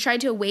 and he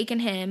tried to awaken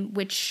him,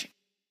 which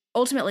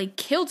ultimately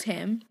killed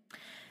him.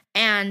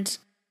 And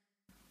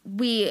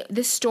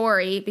this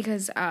story,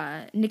 because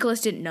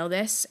Nicholas didn't know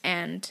this,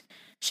 and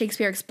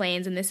Shakespeare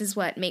explains, and this is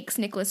what makes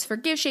Nicholas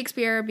forgive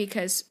Shakespeare,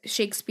 because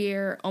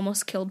Shakespeare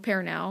almost killed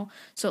Perenelle,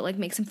 so it like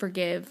makes him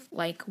forgive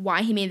like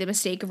why he made the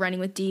mistake of running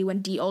with Dee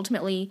when Dee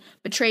ultimately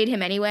betrayed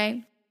him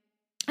anyway.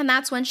 And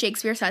that's when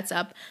Shakespeare sets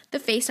up the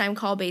FaceTime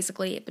call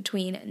basically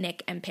between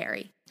Nick and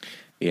Perry.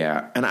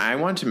 Yeah, and I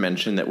want to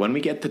mention that when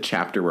we get the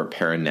chapter where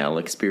Perenelle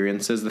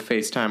experiences the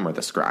FaceTime, or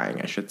the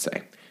scrying, I should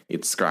say.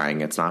 It's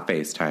scrying, it's not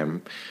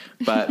FaceTime.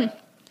 But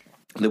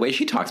the way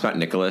she talks about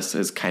Nicholas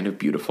is kind of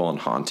beautiful and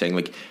haunting.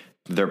 Like,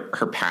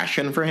 her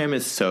passion for him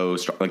is so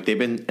strong. Like, they've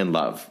been in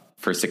love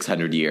for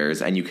 600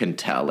 years, and you can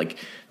tell, like,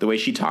 the way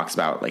she talks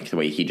about, like, the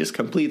way he just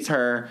completes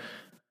her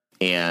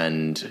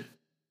and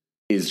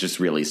is just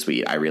really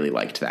sweet. I really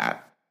liked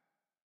that.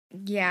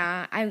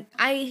 Yeah,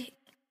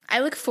 I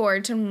look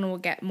forward to when we'll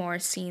get more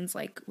scenes,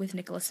 like, with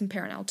Nicholas and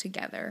Perenelle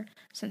together,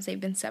 since they've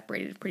been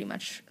separated pretty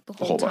much the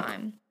whole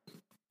time.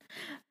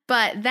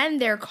 But then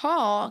their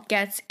call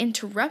gets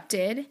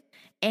interrupted,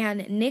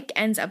 and Nick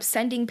ends up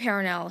sending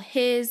Perenelle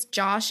his,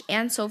 Josh,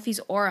 and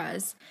Sophie's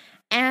auras.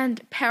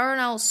 And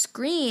Perenelle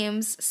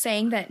screams,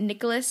 saying that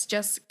Nicholas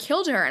just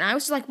killed her. And I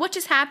was just like, what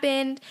just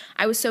happened?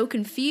 I was so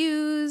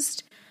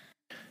confused.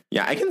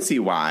 Yeah, I can see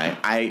why.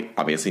 I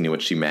obviously knew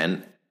what she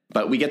meant,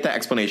 but we get the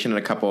explanation in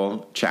a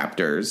couple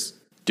chapters.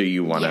 Do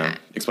you want to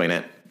explain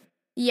it?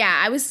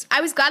 Yeah, I was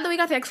glad that we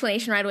got the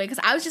explanation right away, because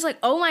I was just like,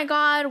 oh my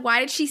god,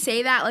 why did she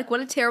say that? Like, what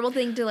a terrible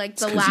thing to, like,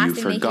 the last thing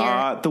they hear. You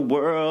forgot the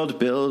world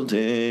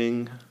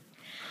building.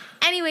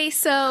 Anyway,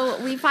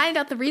 so we find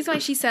out the reason why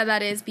she said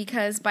that is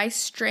because by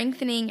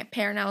strengthening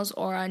Perenelle's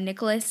aura,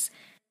 Nicholas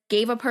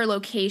gave up her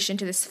location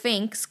to the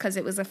Sphinx because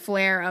it was a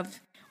flare of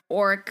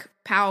auric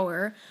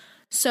power.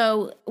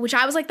 So, which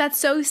I was like, that's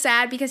so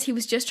sad, because he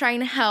was just trying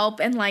to help,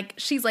 and like,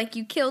 she's like,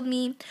 you killed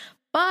me.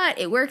 But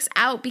it works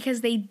out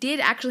because they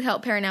did actually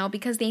help Perenelle,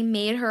 because they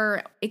made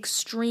her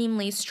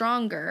extremely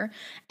stronger,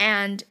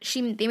 and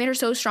they made her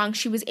so strong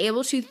she was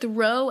able to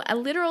throw a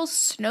literal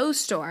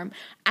snowstorm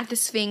at the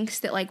Sphinx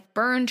that like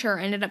burned her,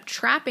 ended up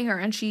trapping her,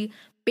 and she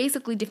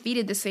basically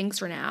defeated the Sphinx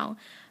for now.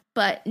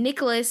 But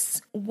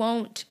Nicholas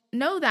won't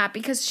know that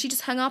because she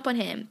just hung up on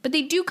him. But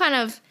they do kind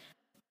of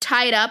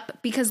tie it up,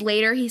 because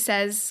later he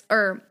says,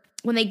 or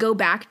when they go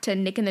back to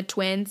Nick and the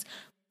twins,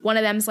 one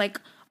of them's like,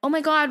 oh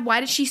my god,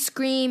 why did she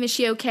scream? Is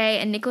she okay?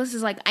 And Nicholas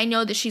is like, I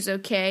know that she's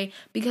okay,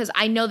 because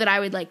I know that I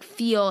would like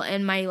feel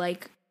in my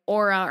like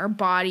aura or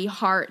body,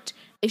 heart,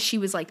 if she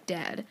was like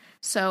dead.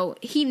 So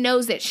he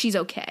knows that she's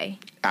okay.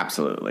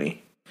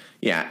 Absolutely.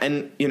 Yeah,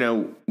 and you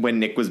know, when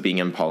Nick was being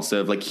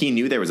impulsive, like he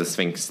knew there was a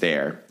Sphinx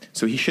there,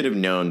 so he should have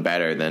known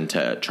better than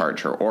to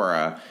charge her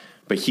aura,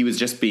 but he was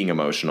just being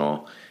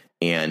emotional,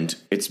 and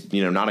it's,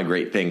 you know, not a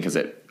great thing, because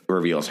it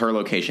reveals her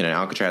location in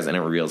Alcatraz and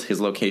it reveals his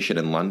location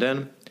in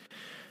London.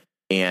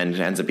 And it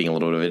ends up being a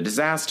little bit of a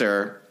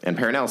disaster, and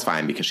Perenelle's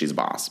fine because she's a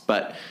boss.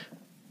 But,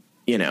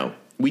 you know,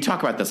 we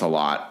talk about this a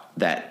lot,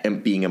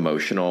 that being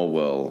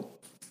emotional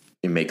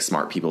it makes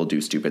smart people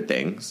do stupid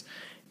things.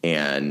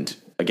 And,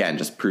 again,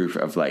 just proof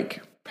of,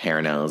 like,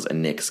 Perenelle's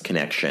and Nick's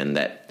connection,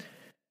 that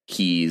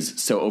he's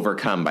so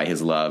overcome by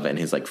his love and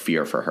his, like,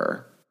 fear for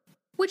her.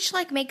 Which,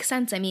 like, makes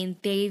sense. I mean,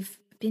 they've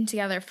been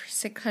together for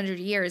 600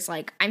 years.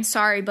 Like, I'm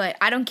sorry, but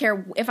I don't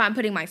care if I'm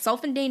putting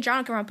myself in danger. I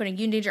don't care if I'm putting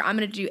you in danger. I'm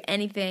going to do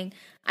anything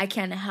I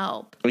can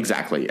help.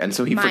 Exactly. And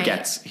so he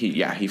forgets.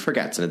 He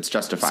forgets, and it's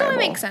justifiable. So it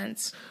makes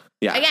sense.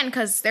 Yeah. Again,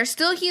 because they're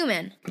still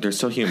human. They're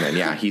still human,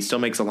 yeah. He still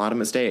makes a lot of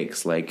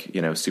mistakes, like,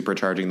 you know,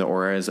 supercharging the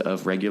auras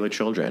of regular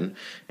children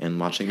and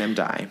watching them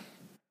die.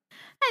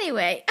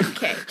 Anyway,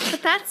 okay.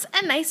 But that's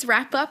a nice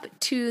wrap up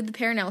to the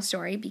Perenelle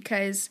story,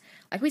 because,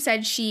 like we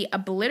said, she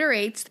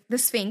obliterates the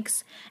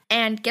Sphinx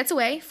and gets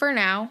away for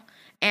now.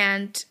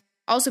 And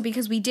also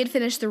because we did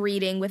finish the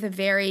reading with a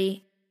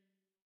very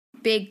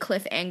big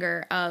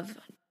cliffhanger of,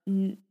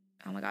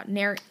 oh my god,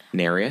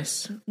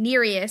 Nereus?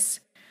 Nereus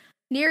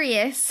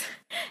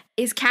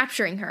is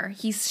capturing her.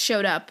 He's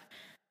showed up,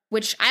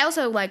 which I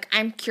also, like,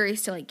 I'm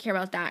curious to, like, hear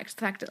about that.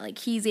 The fact that, like,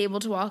 he's able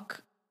to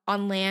walk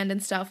on land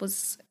and stuff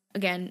was,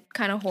 again,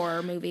 kind of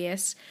horror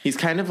movie-ish. He's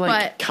kind of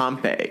like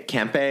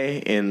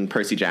Campe in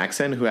Percy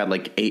Jackson, who had,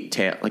 like, 8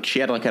 tails. Like, she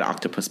had, like, an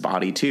octopus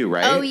body, too,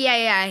 right? Oh,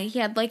 yeah. He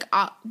had, like,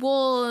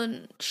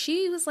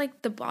 she was,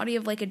 like, the body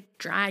of, like, a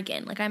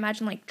dragon. Like, I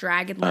imagine, like,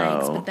 dragon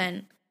legs, but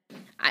then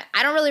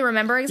I don't really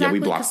remember exactly.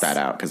 Yeah, we blocked that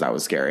out because that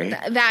was scary.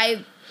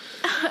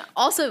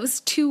 Also, it was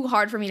too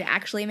hard for me to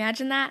actually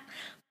imagine that.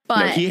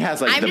 But no, he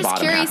has, like, I'm the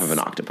bottom curious, half of an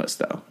octopus,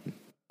 though.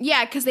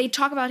 Yeah, because they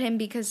talk about him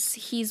because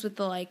he's with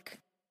the, like,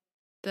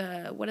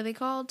 what are they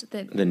called?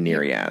 The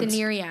Nereids. The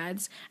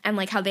Nereids, and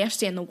like how they have to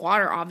stay in the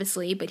water,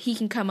 obviously, but he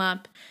can come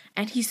up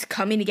and he's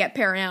coming to get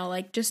Perenelle,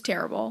 like just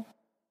terrible.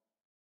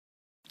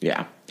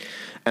 Yeah.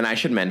 And I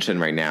should mention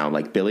right now,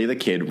 like Billy the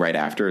Kid, right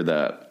after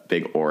the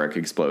big auric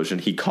explosion,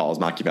 he calls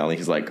Machiavelli.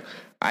 He's like,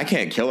 I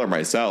can't kill her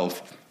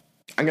myself.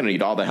 I'm going to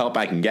need all the help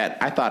I can get.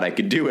 I thought I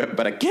could do it,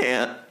 but I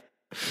can't.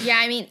 Yeah,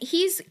 I mean,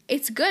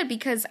 it's good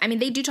because, I mean,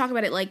 they do talk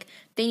about it, like,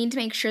 they need to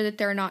make sure that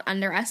they're not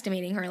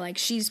underestimating her. Like,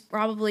 she's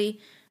probably,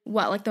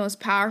 like the most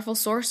powerful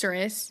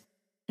sorceress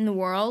in the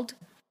world.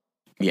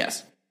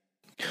 Yes.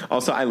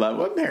 Also, I love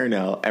what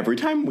Perenelle, every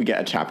time we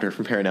get a chapter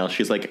from Perenelle,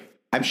 she's like,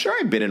 I'm sure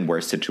I've been in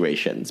worse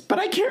situations, but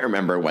I can't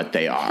remember what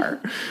they are.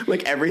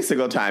 Like, every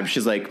single time,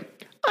 she's like,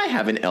 I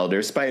have an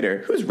elder spider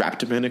who's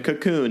wrapped up in a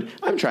cocoon.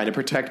 I'm trying to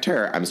protect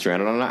her. I'm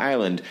stranded on an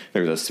island.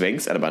 There's a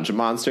sphinx and a bunch of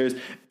monsters,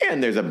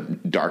 and there's a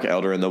dark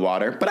elder in the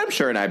water, but I'm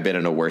sure I've been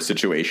in a worse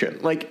situation.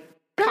 Like,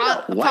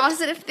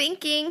 positive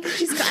thinking.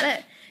 She's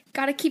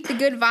gotta keep the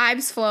good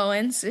vibes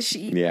flowing so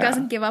she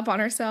doesn't give up on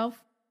herself.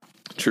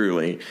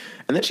 Truly.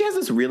 And then she has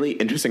this really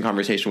interesting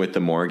conversation with the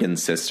Morgan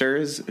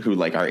sisters who,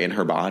 like, are in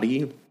her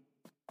body.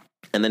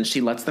 And then she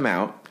lets them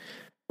out,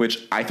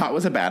 which I thought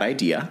was a bad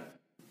idea.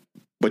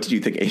 What did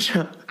you think,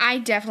 Aisha? I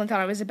definitely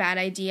thought it was a bad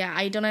idea.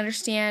 I don't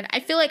understand.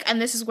 I feel like,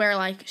 and this is where,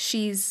 like,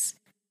 she's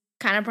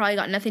kind of probably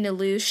got nothing to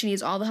lose. She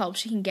needs all the help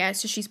she can get.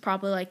 So she's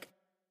probably, like,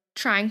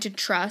 trying to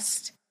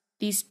trust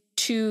the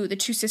two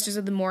sisters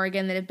of the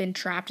Morgan that have been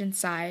trapped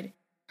inside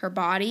her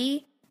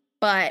body.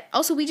 But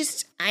also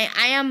I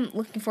am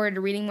looking forward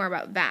to reading more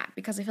about that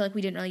because I feel like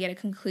we didn't really get a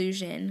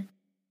conclusion.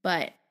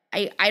 But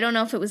I don't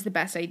know if it was the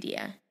best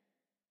idea.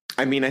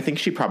 I mean, I think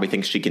she probably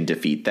thinks she can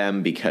defeat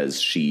them because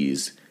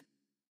she's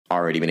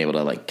already been able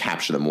to, like,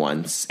 capture them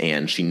once,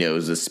 and she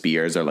knows the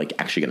spears are, like,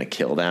 actually going to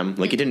kill them.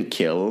 Like, it didn't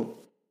kill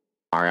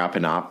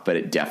Ariapanop, but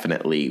it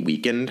definitely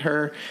weakened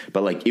her.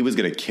 But, like, it was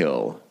going to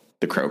kill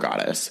the Crow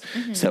Goddess.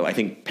 Mm-hmm. So I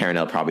think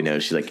Perenelle probably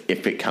knows, she's like,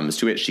 if it comes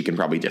to it, she can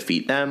probably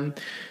defeat them.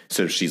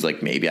 So she's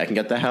like, maybe I can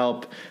get the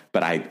help.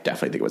 But I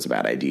definitely think it was a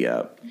bad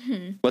idea.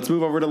 Mm-hmm. Let's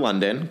move over to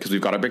London, because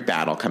we've got a big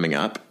battle coming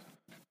up.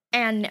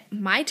 And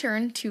my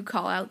turn to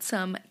call out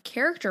some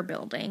character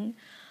building.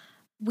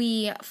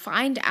 We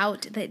find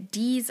out that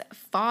Dee's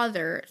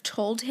father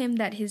told him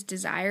that his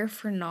desire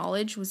for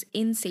knowledge was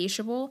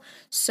insatiable.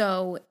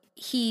 So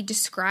he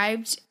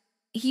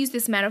used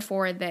this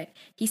metaphor that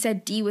he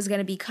said Dee was going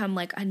to become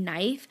like a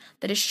knife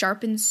that is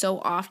sharpened so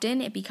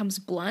often it becomes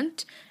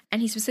blunt.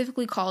 And he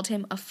specifically called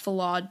him a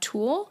flawed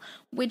tool,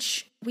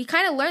 which we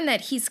kind of learned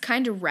that he's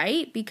kind of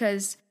right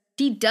because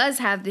Dee does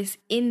have this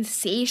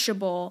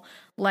insatiable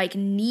like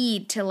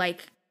need to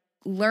like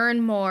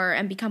learn more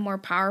and become more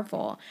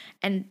powerful.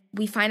 And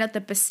we find out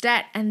that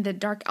Bastet and the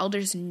Dark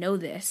Elders know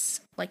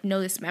this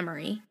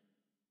memory.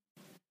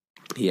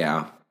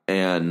 Yeah.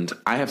 And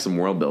I have some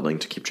world building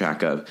to keep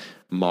track of.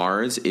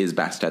 Mars is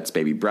Bastet's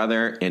baby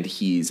brother, and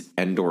he's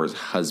Endor's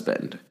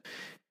husband.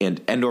 And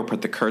Endor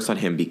put the curse on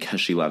him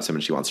because she loves him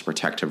and she wants to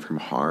protect him from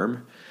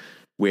harm,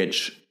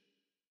 which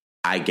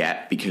I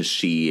get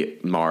because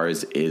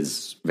Mars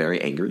is very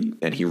angry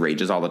and he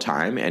rages all the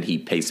time and he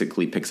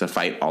basically picks a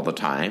fight all the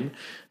time.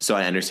 So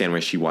I understand why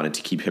she wanted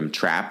to keep him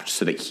trapped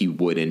so that he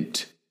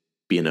wouldn't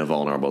be in a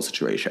vulnerable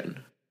situation.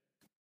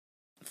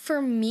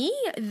 For me,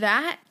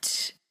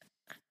 that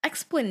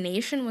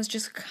explanation was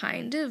just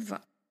kind of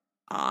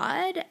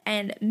odd,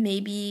 and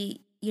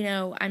maybe,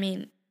 now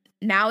I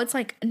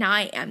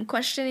am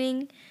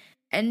questioning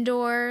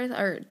Endor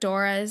or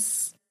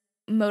Dora's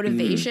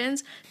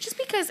motivations, just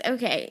because,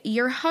 okay,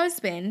 your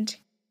husband,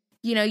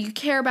 you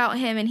care about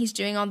him and he's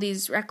doing all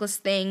these reckless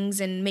things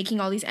and making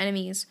all these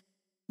enemies.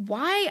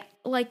 Why,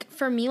 like,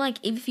 for me, like,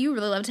 if you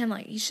really loved him,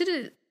 like, you should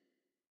have,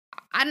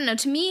 I don't know,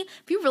 to me,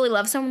 if you really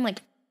love someone,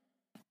 like,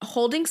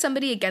 holding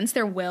somebody against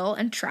their will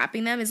and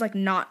trapping them is, like,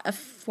 not a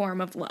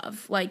form of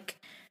love. Like,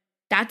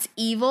 that's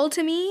evil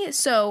to me.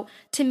 So,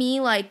 to me,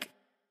 like,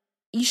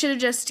 you should have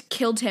just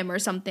killed him or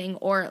something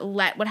or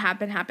let what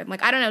happened happen.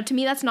 Like, I don't know. To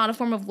me, that's not a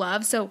form of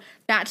love. So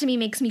that to me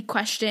makes me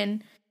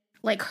question,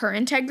 like, her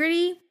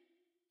integrity.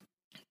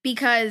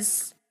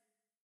 Because,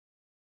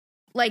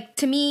 like,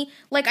 to me,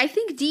 like, I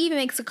think Dee even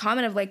makes a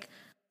comment of, like,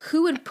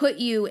 who would put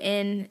you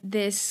in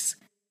this,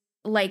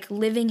 like,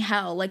 living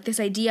hell? Like, this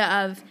idea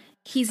of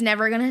he's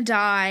never going to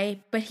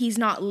die, but he's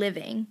not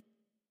living.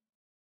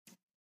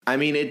 I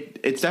mean,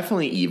 it's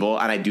definitely evil,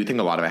 and I do think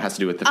a lot of it has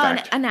to do with the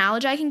fact... An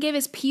analogy I can give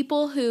is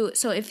people who...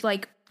 So if,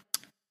 like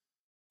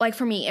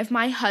for me, if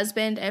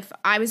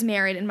I was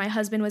married and my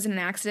husband was in an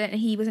accident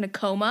and he was in a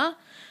coma,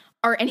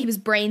 and he was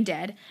brain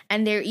dead,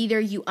 and they're either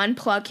you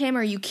unplug him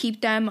or you keep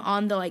them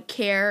on the, like,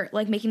 care,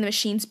 like, making the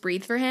machines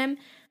breathe for him,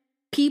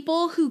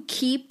 people who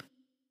keep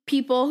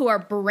people who are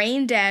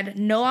brain dead,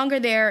 no longer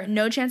there,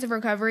 no chance of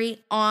recovery,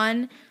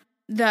 on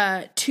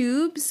the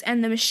tubes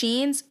and the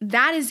machines,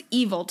 that is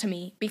evil to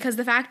me, because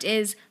the fact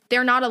is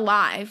they're not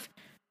alive,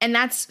 and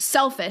that's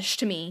selfish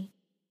to me.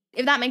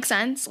 If that makes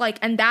sense. Like,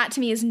 and that to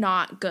me is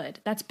not good.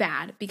 That's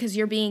bad because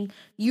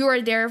you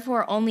are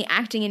therefore only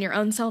acting in your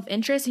own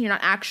self-interest and you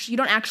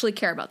don't actually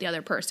care about the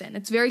other person.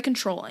 It's very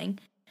controlling.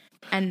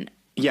 And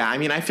yeah, I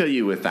mean, I feel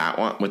you with that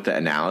one, with the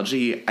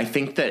analogy. I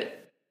think that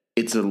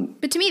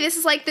but to me, this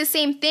is like the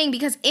same thing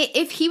because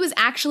if he was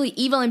actually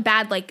evil and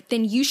bad, like,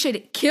 then you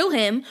should kill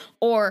him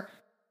or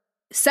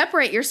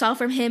separate yourself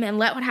from him and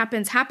let what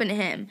happens happen to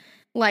him.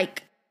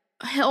 Like,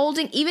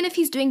 even if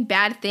he's doing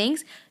bad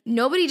things,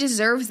 nobody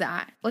deserves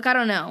that. Like, I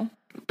don't know.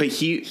 But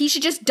he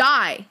should just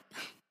die.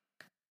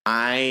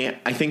 I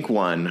think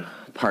one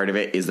part of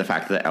it is the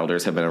fact that the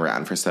elders have been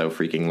around for so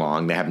freaking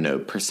long. They have no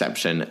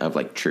perception of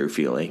like true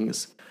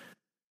feelings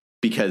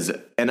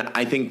and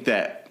I think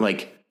that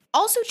like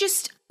also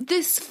just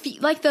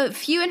like the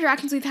few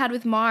interactions we've had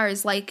with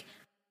Mars, like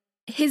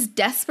his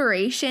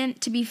desperation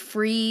to be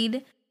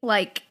freed,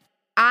 like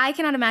I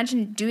cannot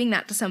imagine doing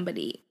that to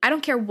somebody. I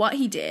don't care what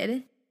he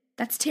did.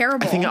 That's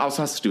terrible. I think it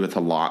also has to do with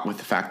a lot with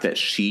the fact that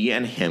she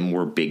and him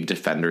were big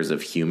defenders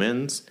of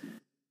humans.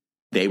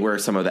 They were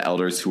some of the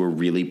elders who were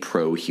really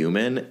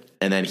pro-human,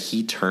 and then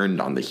he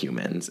turned on the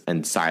humans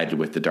and sided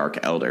with the Dark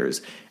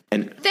Elders.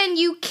 And then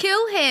you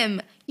kill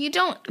him. You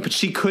don't. But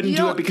she couldn't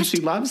do it because she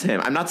loves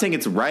him. I'm not saying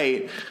it's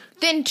right.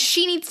 Then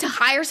she needs to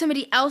hire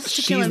somebody else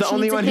to kill him. She's the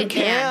only one who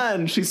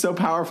can. She's so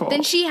powerful.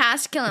 Then she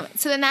has to kill him.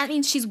 So then that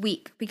means she's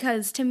weak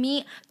because to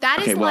me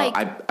that is like.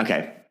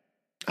 Okay,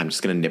 I'm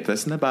just gonna nip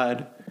this in the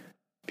bud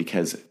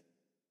because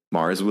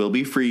Mars will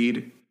be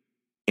freed,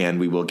 and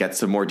we will get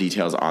some more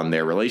details on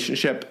their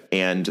relationship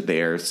and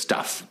their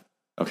stuff.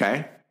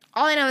 Okay.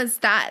 All I know is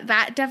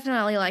that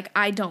definitely like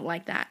I don't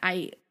like that.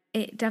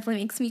 It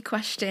definitely makes me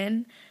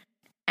question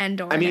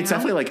Endor. I mean, it's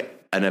definitely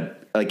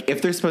like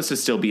if they're supposed to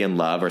still be in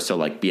love or still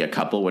like be a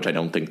couple, which I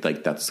don't think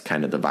like that's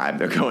kind of the vibe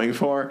they're going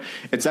for.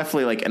 It's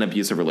definitely like an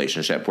abusive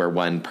relationship where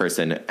one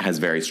person has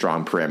very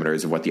strong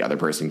parameters of what the other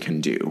person can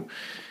do.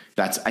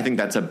 I think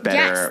that's a better.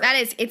 Yes, that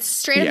is. It's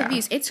straight up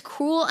abuse. It's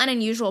cruel and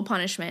unusual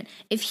punishment.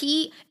 If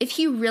he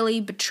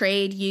really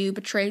betrayed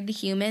the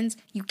humans,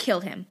 you kill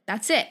him.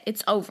 That's it.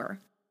 It's over.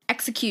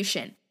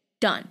 Execution.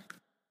 Done.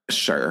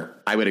 Sure,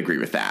 I would agree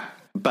with that.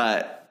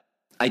 But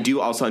I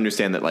do also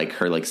understand that like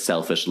her like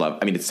selfish love.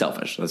 I mean, it's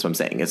selfish. That's what I'm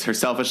saying. It's her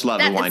selfish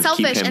love and wanting to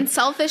keep him. And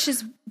selfish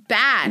is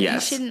bad.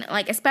 Yes. You shouldn't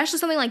like, especially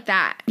something like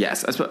that.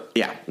 Yes.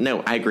 Yeah.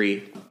 No, I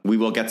agree. We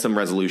will get some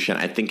resolution.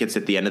 I think it's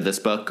at the end of this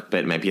book, but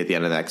it might be at the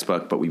end of the next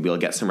book. But we will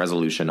get some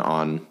resolution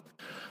on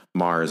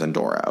Mars and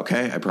Dora.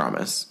 Okay, I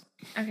promise.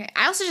 Okay.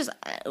 I also just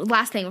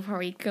last thing before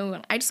we go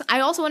on. I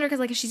also wonder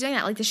because like if she's doing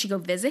that, like does she go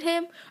visit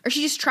him or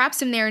she just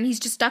traps him there and he's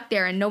just stuck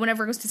there and no one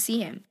ever goes to see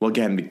him? Well,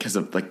 again, because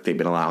of like they've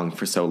been allowing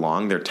for so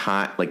long, their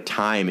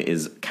time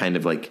is kind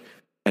of like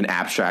an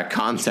abstract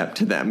concept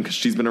to them because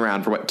she's been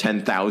around for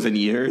 10,000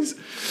 years.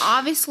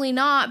 Obviously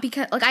not,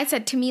 because like I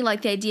said, to me,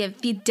 like the idea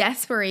of the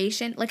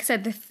desperation. Like I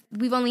said,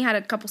 we've only had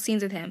a couple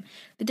scenes with him.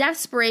 The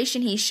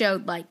desperation he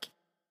showed, like.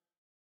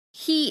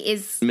 He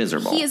is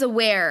miserable. He is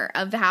aware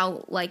of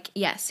how, like,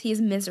 yes, he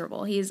is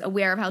miserable. He is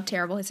aware of how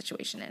terrible his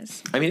situation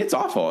is. I mean, it's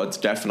awful. It's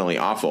definitely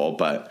awful,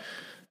 but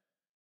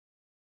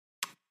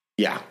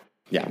yeah,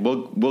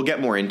 we'll get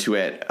more into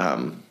it.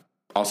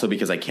 Also,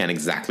 because I can't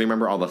exactly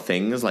remember all the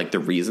things, like the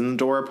reason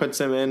Dora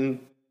puts him in.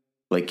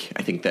 Like,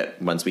 I think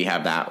that once we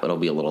have that, it'll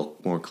be a little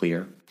more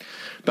clear.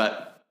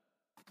 But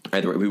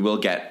either way, we will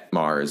get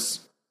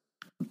Mars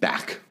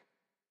back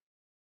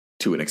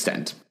to an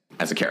extent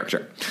as a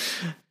character.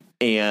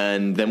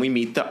 And then we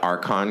meet the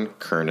Archon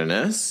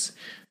Cernunnos,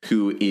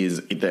 who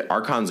is the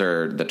Archons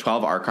are the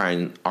 12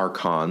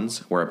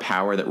 Archons were a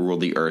power that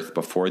ruled the earth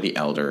before the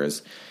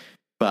elders.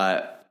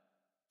 But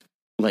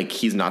like,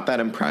 he's not that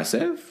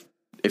impressive,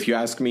 if you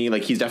ask me.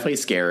 Like, he's definitely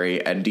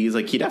scary, and Dee's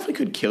like, he definitely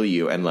could kill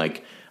you. And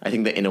like, I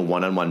think that in a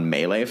one-on-one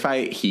melee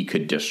fight, he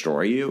could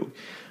destroy you.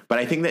 But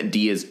I think that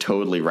Dee is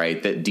totally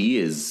right, that Dee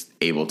is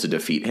able to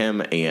defeat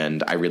him.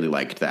 And I really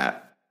liked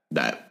that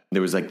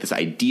there was like this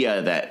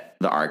idea that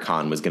the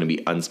Archon was going to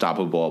be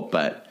unstoppable,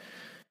 but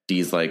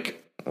Dee's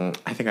like,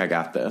 I think I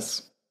got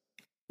this.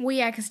 Well,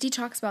 yeah, because Dee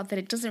talks about that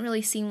it doesn't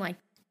really seem like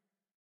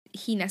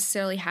he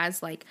necessarily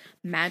has like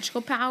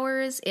magical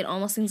powers. It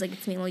almost seems like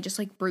it's mainly just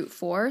like brute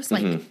force.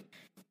 Like,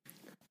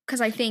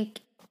 because I think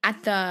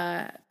at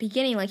the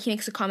beginning, like he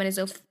makes a comment as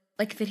if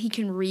like that he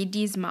can read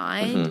Dee's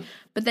mind,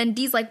 but then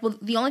Dee's like, well,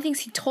 the only things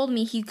he told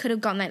me, he could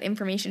have gotten that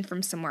information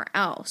from somewhere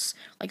else.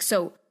 Like,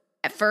 so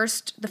at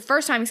first, the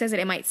first time he says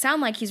it might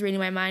sound like he's reading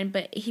my mind,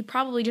 but he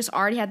probably just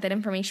already had that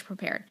information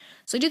prepared.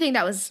 So I do think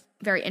that was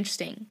very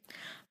interesting.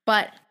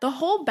 But the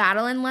whole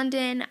battle in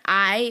London,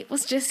 I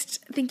was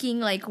just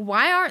thinking, like,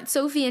 why aren't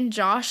Sophie and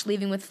Josh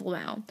leaving with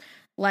Flamel?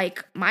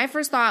 Like, my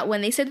first thought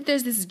when they said that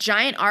there's this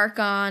giant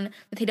Archon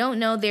that they don't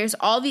know, there's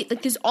all these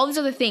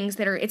other things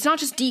that are, it's not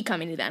just Dee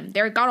coming to them.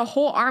 They've got a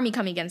whole army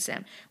coming against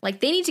them. Like,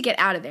 they need to get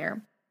out of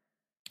there.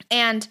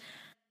 And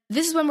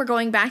this is when we're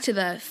going back to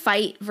the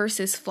fight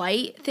versus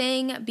flight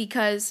thing,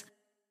 because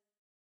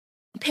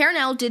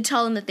Perenelle did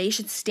tell them that they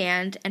should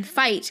stand and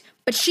fight,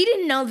 but she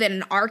didn't know that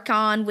an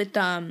Archon with,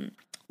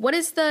 what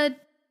is the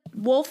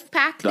wolf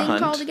pack thing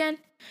called again?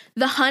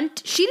 The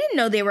hunt, she didn't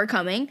know they were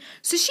coming.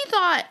 So she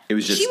thought It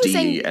was just she was Dee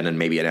saying, and then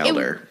maybe an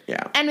elder.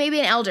 Yeah. and maybe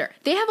an elder.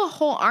 They have a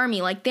whole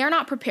army. Like, they're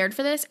not prepared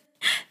for this.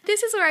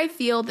 This is where I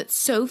feel that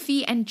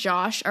Sophie and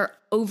Josh are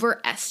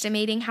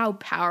overestimating how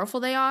powerful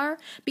they are,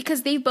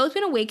 because they've both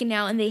been awakened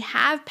now and they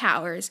have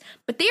powers,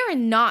 but they are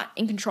not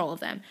in control of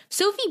them.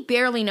 Sophie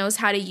barely knows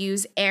how to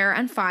use air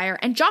and fire,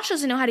 and Josh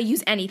doesn't know how to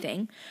use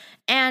anything.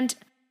 And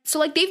so,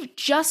 like, they're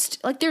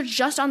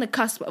just on the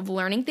cusp of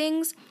learning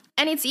things.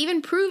 And it's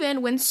even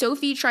proven when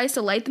Sophie tries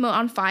to light the moat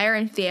on fire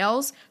and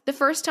fails the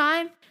first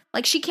time.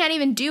 Like, she can't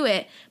even do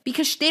it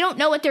because they don't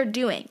know what they're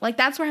doing. Like,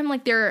 that's where I'm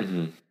like, they're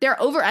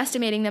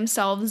overestimating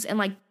themselves and,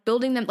 like,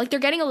 building them. Like, they're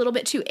getting a little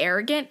bit too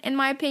arrogant, in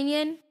my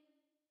opinion.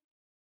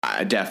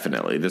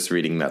 Definitely. This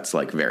reading, that's,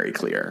 like, very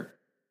clear.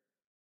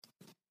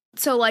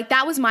 So, like,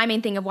 that was my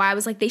main thing of why I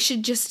was like, they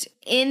should just,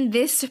 in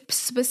this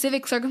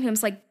specific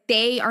circumstance, like,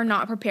 they are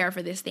not prepared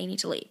for this. They need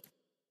to leave.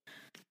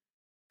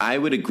 I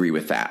would agree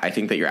with that. I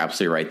think that you're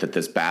absolutely right that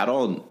this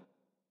battle,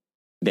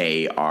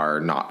 they are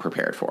not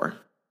prepared for.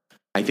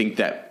 I think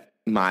that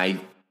my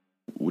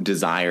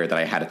desire that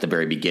I had at the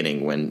very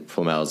beginning when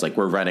Flamel's like,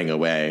 we're running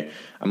away,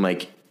 I'm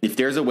like, if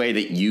there's a way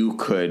that you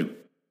could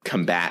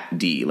combat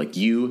Dee, like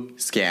you,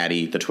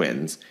 Scatty, the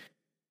twins,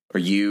 or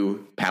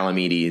you,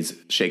 Palamedes,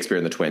 Shakespeare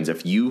and the twins,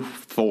 if you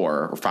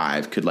 4 or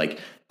 5 could like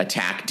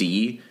attack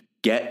Dee,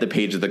 get the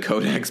page of the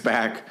Codex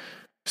back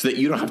so that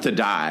you don't have to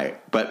die.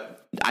 But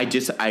I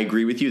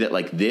agree with you that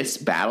like this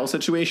battle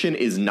situation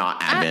is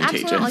not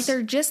advantageous. Absolutely.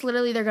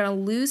 Like they're going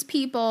to lose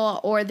people,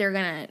 or they're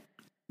going to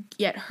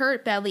get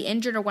hurt, badly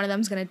injured, or one of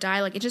them's going to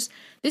die. Like this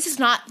is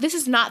not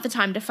the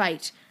time to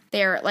fight.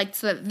 They're like,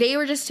 so they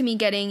were just, to me,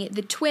 getting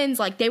the twins,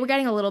 like they were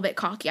getting a little bit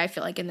cocky, I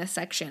feel like, in this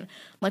section.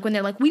 Like when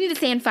they're like, we need to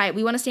stay and fight.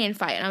 We want to stay and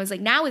fight. And I was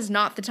like, now is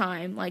not the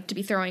time like to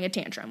be throwing a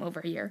tantrum over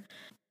here.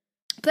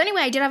 But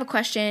anyway, I did have a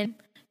question.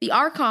 The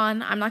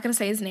Archon, I'm not going to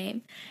say his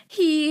name,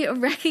 he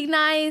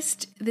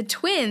recognized the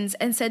twins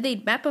and said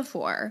they'd met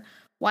before.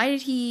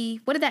 What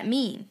did that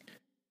mean?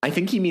 I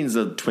think he means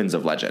the twins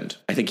of legend.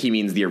 I think he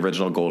means the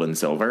original gold and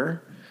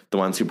silver, the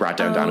ones who brought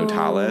down Danu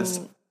Talis.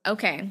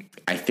 Okay.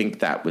 I think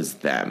that was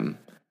them,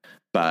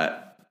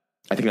 but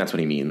I think that's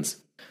what he means.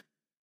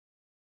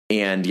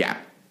 And yeah,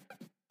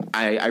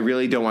 I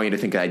really don't want you to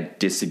think I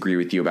disagree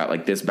with you about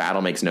like this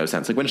battle makes no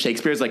sense. Like when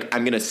Shakespeare's like,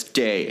 I'm going to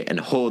stay and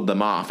hold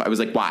them off, I was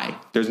like, why?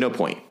 There's no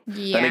point.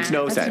 Yeah, that makes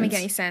no sense. Doesn't make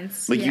any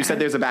sense. Like you said,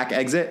 there's a back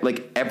exit.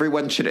 Like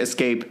everyone should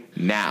escape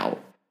now.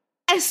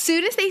 As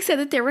soon as they said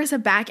that there was a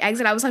back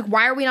exit, I was like,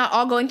 why are we not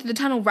all going through the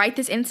tunnel right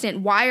this instant?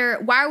 Why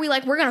are we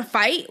like, we're going to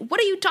fight? What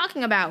are you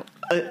talking about?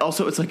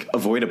 Also, it's like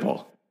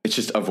avoidable. It's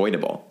just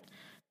avoidable.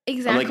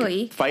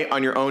 Exactly. Like, fight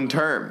on your own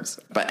terms.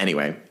 But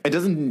anyway, it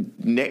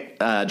doesn't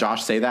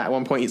Josh say that at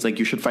one point? He's like,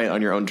 you should fight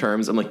on your own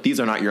terms. I'm like, these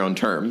are not your own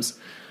terms.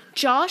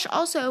 Josh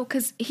also,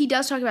 because he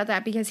does talk about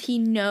that because he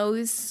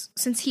knows,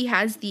 since he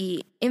has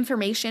the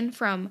information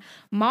from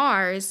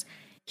Mars,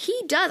 he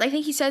does. I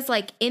think he says,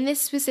 like, in this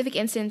specific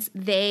instance,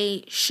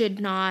 they should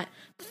not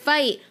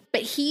fight.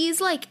 But he's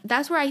like,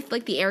 that's where I feel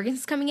like the arrogance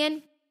is coming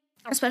in,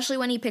 especially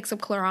when he picks up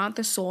Clorant,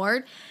 the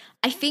sword.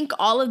 I think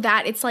all of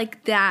that, it's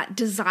like that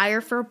desire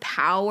for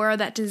power,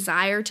 that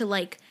desire to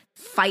like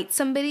fight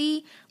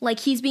somebody, like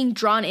he's being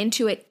drawn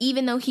into it,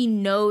 even though he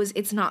knows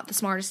it's not the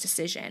smartest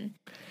decision.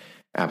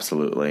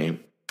 Absolutely.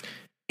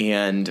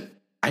 And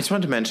I just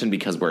wanted to mention,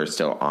 because we're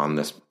still on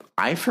this,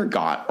 I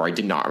forgot, or I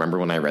did not remember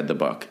when I read the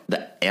book,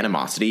 the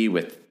animosity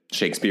with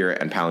Shakespeare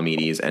and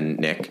Palamedes and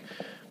Nick.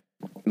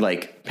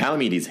 Like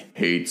Palamedes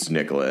hates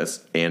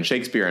Nicholas, and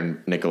Shakespeare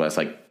and Nicholas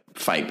like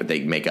fight, but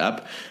they make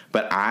up.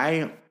 But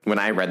when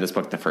I read this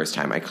book the first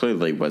time, I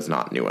clearly was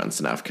not nuanced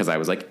enough, because I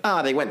was like,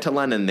 they went to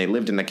London, they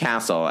lived in the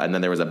castle, and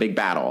then there was a big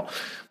battle.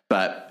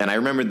 And I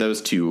remembered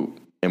those two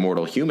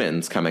immortal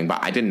humans coming,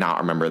 but I did not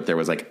remember that there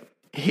was like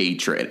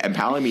hatred. And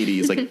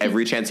Palamedes, like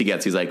every chance he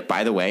gets, he's like,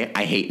 by the way,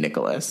 I hate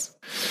Nicholas.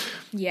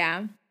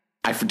 Yeah.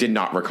 I did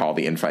not recall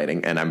the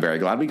infighting, and I'm very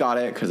glad we got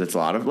it, because it's a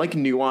lot of like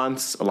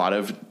nuance, a lot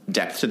of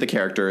depth to the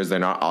characters. They're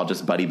not all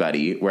just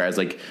buddy. Whereas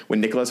like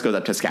when Nicholas goes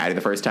up to Scatty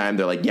the first time,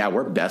 they're like, yeah,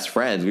 we're best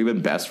friends. We've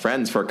been best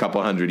friends for a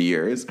couple hundred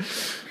years.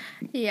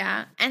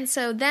 Yeah. And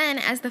so then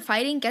as the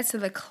fighting gets to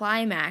the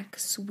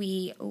climax,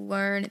 we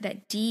learn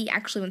that Dee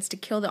actually wants to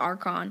kill the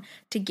Archon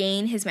to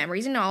gain his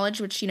memories and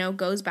knowledge, which,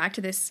 goes back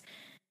to this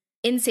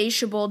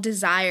insatiable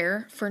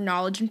desire for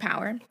knowledge and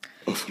power.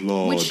 A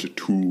flawed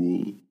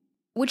tool.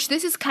 Which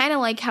this is kind of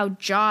like how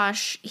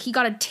Josh, he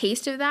got a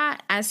taste of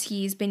that as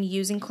he's been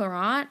using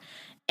Clorant.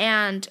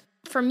 And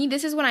for me,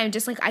 this is when I'm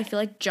just like, I feel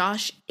like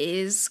Josh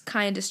is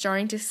kind of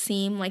starting to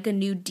seem like a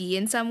new Dee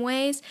in some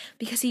ways,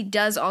 because he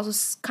does also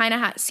kind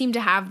of seem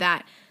to have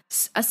that,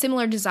 a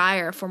similar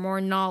desire for more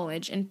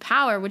knowledge and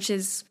power, which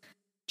is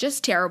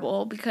just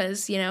terrible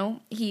because,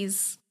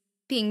 he's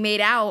being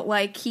made out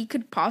like he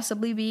could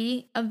possibly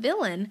be a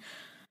villain.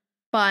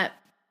 But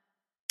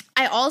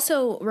I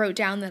also wrote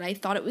down that I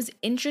thought it was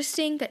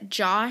interesting that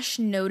Josh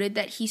noted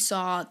that he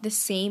saw the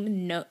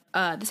same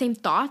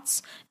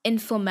thoughts in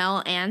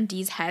Flamel and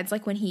Dee's heads,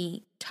 like when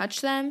he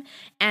touched them,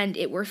 and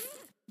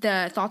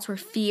the thoughts were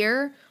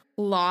fear,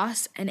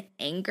 loss, and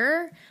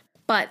anger.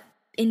 But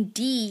in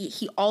D,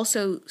 he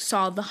also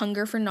saw the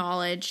hunger for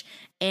knowledge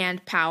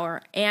and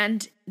power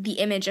and the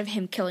image of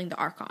him killing the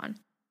Archon.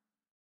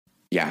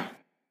 Yeah.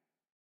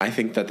 I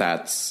think that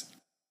that's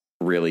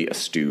really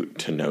astute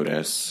to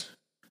notice.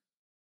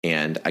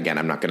 And again,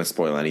 I'm not going to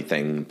spoil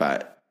anything,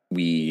 but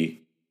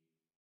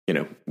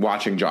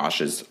watching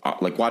Josh is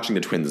like watching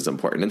the twins is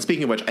important. And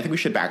speaking of which, I think we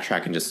should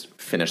backtrack and just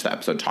finish the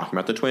episode talking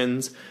about the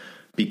twins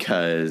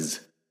because,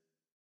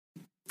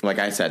 like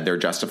I said, they're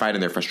justified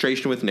in their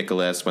frustration with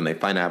Nicholas when they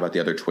find out about the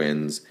other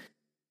twins.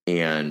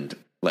 And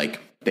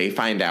like they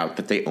find out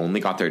that they only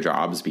got their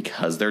jobs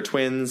because they're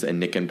twins, and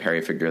Nick and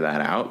Perry figure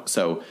that out.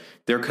 So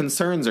their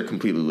concerns are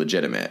completely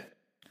legitimate.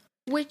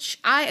 Which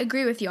I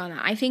agree with you on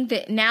that. I think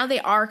that now they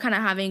are kind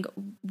of having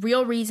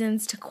real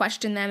reasons to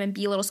question them and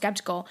be a little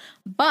skeptical.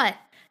 But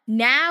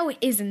now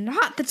is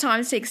not the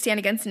time to take a stand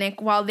against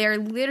Nick while they're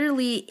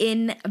literally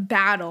in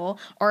battle,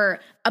 or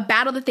a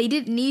battle that they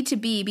didn't need to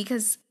be,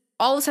 because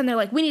all of a sudden they're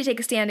like, we need to take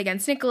a stand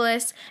against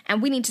Nicholas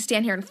and we need to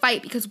stand here and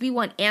fight because we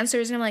want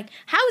answers. And I'm like,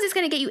 how is this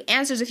going to get you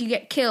answers if you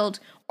get killed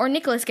or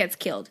Nicholas gets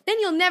killed? Then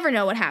you'll never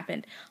know what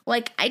happened.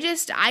 Like, I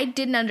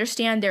didn't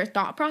understand their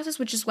thought process,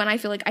 which is when I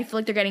feel like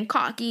they're getting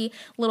cocky,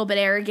 a little bit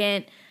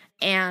arrogant,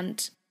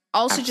 and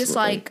also Absolutely. Just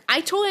like,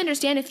 I totally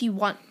understand if you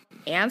want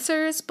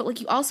answers, but like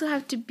you also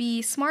have to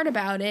be smart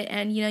about it,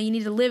 and you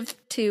need to live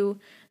to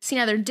see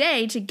another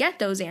day to get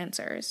those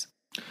answers.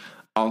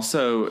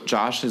 Also,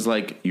 Josh is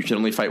like, you should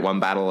only fight one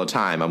battle at a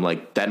time. I'm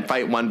like, then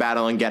fight one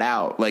battle and get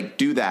out. Like,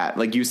 do that.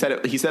 Like you said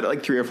it, he said it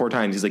like 3 or 4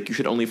 times. He's like, you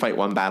should only fight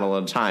one battle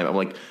at a time. I'm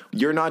like,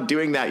 you're not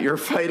doing that. You're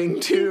fighting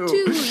two.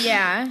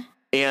 Yeah.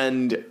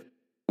 And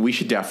we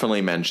should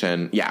definitely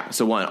mention,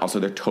 so one, also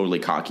they're totally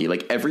cocky.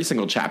 Like every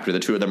single chapter, the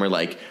two of them are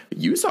like,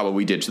 you saw what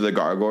we did to the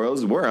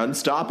gargoyles. We're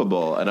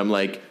unstoppable. And I'm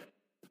like,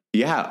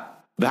 yeah,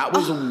 that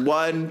was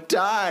one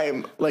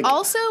time. Like,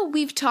 also,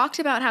 we've talked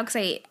about how, because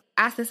I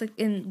asked this like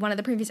in one of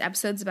the previous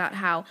episodes about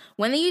how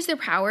when they use their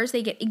powers,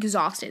 they get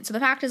exhausted. So the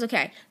fact is,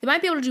 okay, they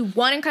might be able to do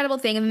one incredible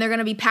thing and then they're going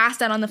to be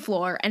passed out on the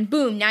floor and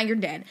boom, now you're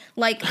dead.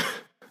 Like,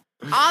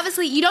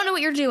 obviously, you don't know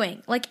what you're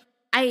doing. Like,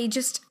 I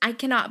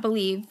cannot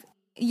believe.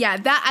 Yeah,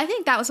 that I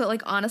think that was what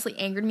like honestly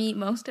angered me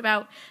most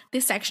about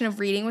this section of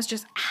reading, was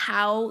just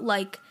how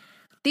like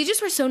they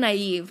just were so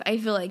naive. I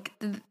feel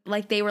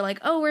like they were like,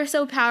 oh, we're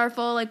so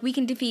powerful, like we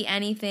can defeat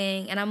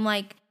anything, and I'm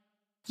like,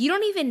 you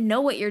don't even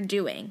know what you're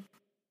doing.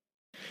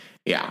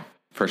 Yeah,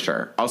 for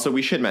sure. Also,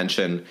 we should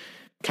mention,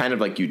 kind of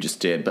like you just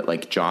did, but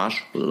like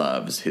Josh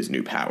loves his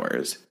new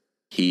powers.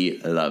 He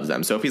loves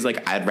them. Sophie's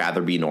like, I'd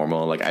rather be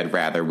normal. Like, I'd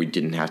rather we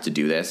didn't have to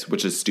do this,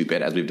 which is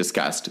stupid. As we've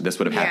discussed, this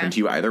would have happened to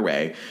you either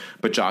way.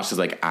 But Josh is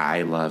like,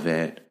 I love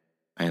it.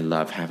 I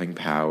love having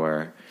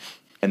power.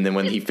 And then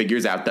when he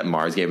figures out that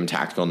Mars gave him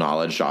tactical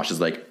knowledge, Josh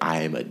is like,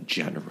 I am a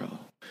general.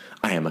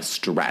 I am a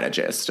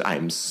strategist. I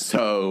am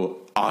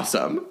so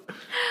awesome.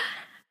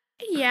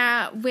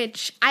 Yeah,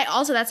 which I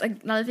also, that's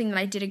another thing that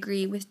I did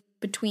agree with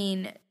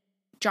between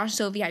Josh and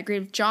Sophie. I agree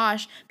with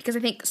Josh because I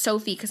think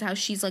Sophie, because how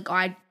she's like, oh,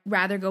 I'd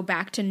rather go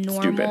back to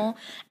normal. Stupid.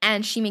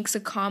 And she makes a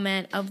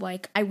comment of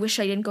like, I wish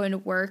I didn't go into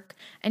work.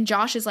 And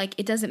Josh is like,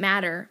 it doesn't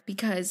matter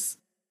because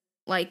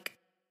like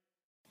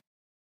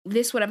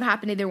this would have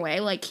happened either way.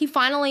 Like he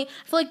finally,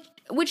 I feel like,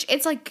 which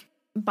it's like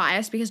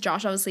biased because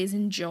Josh obviously is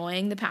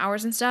enjoying the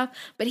powers and stuff,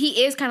 but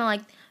he is kind of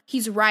like,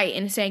 he's right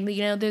in saying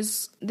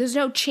that, there's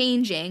no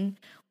changing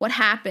what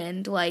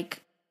happened.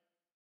 Like,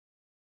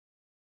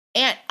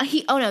 and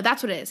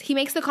that's what it is. He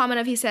makes the comment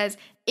of, he says,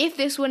 if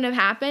this wouldn't have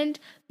happened,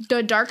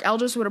 the Dark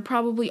Elders would have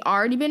probably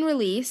already been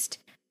released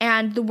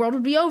and the world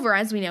would be over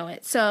as we know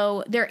it.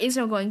 So there is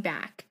no going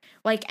back.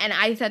 Like, and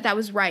I thought that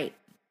was right.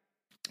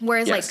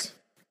 Whereas like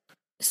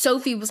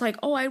Sophie was like,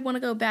 oh, I want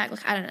to go back.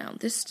 Like, I don't know,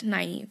 this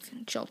naive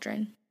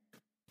children.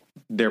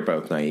 They're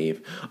both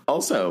naive.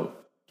 Also,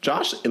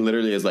 Josh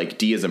literally is like,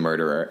 D is a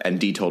murderer, and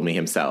D told me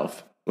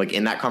himself. Like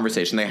in that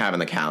conversation they have in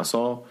the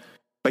castle.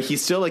 But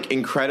he's still like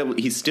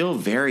he's still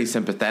very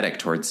sympathetic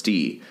towards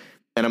D.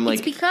 And I'm like,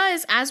 it's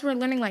because as we're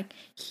learning, like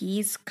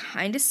he's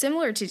kind of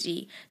similar to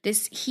D.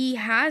 He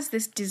has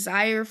this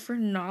desire for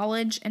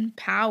knowledge and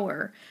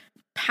power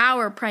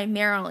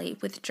primarily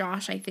with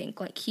Josh. I think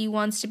like he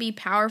wants to be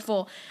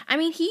powerful. I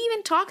mean, he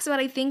even talks about,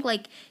 I think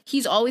like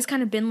he's always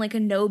kind of been like a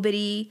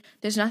nobody.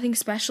 There's nothing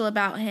special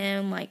about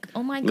him. Like,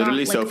 oh my God.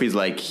 Literally, Sophie's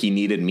like, he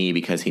needed me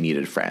because he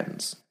needed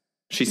friends.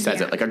 She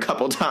says it like a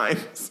couple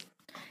times.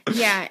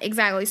 Yeah,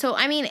 exactly. So,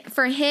 I mean,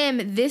 for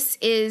him, this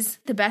is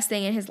the best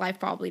thing in his life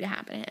probably to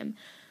happen to him.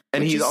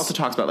 And he also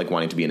talks about like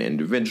wanting to be an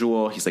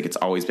individual. He's like, it's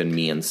always been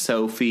me and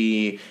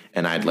Sophie,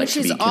 and I'd like to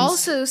be. Which is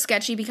also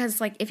sketchy because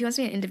like if he wants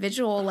to be an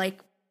individual, like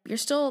you're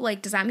still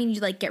like, does that mean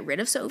you like get rid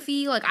of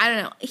Sophie? Like, I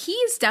don't know.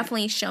 He's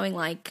definitely showing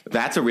like.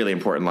 That's a really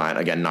important line.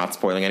 Again, not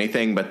spoiling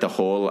anything, but the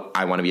whole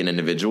I want to be an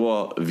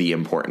individual, the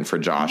important for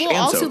Josh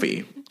and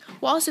Sophie.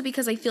 Well, also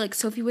because I feel like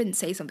Sophie wouldn't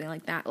say something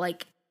like that.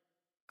 Like,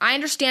 I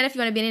understand if you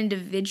want to be an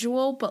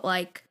individual, but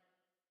like,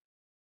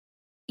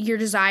 your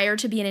desire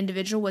to be an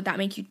individual, would that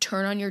make you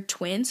turn on your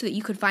twin so that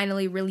you could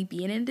finally really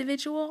be an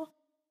individual?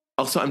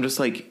 Also, I'm just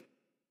like,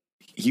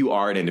 you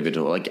are an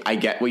individual. Like, I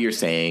get what you're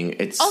saying.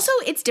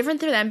 It's different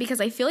for them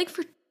because I feel like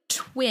for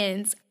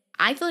twins,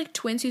 I feel like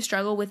twins who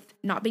struggle with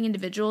not being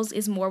individuals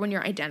is more when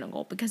you're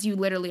identical because you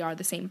literally are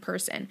the same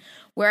person.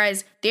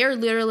 Whereas they're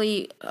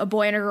literally a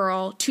boy and a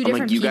girl, two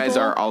different people. You guys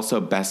are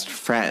also best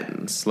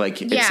friends.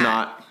 Like, it's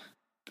not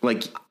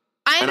like...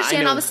 I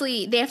understand,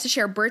 obviously, they have to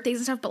share birthdays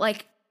and stuff, but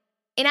like,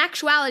 in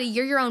actuality,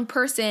 you're your own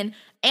person.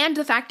 And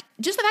the fact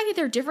that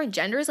they're different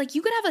genders, like,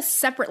 you could have a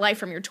separate life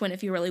from your twin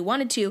if you really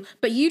wanted to,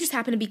 but you just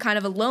happen to be kind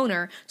of a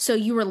loner, so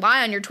you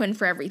rely on your twin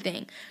for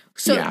everything.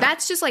 So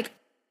that's just like,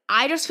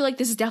 I just feel like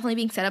this is definitely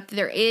being set up.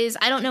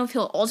 I don't know if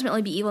he'll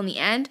ultimately be evil in the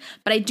end,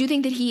 but I do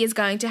think that he is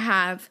going to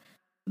have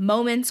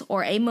moments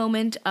or a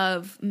moment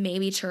of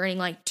maybe turning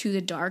like to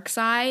the dark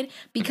side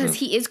because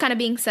he is kind of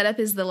being set up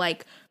as the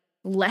like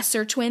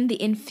lesser twin, the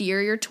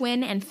inferior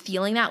twin, and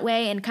feeling that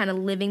way and kind of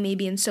living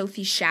maybe in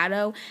Sophie's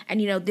shadow.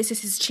 And, this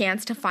is his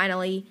chance to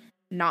finally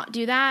not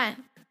do that.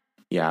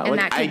 Yeah, and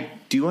like, I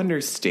do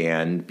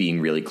understand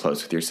being really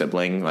close with your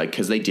sibling, like,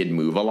 because they did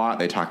move a lot.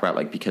 They talk about,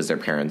 like, because their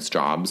parents'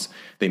 jobs,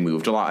 they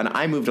moved a lot. And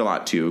I moved a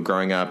lot, too,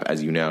 growing up,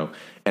 as you know.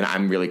 And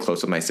I'm really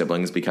close with my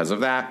siblings because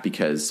of that,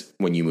 because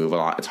when you move a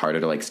lot, it's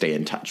harder to, like, stay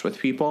in touch with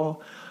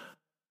people.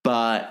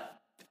 But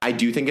I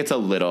do think it's a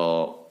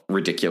little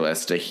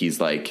ridiculous that he's,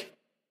 like,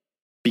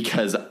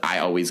 because we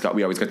always got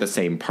the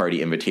same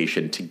party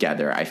invitation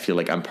together. I feel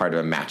like I'm part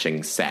of a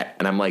matching set.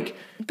 And I'm like...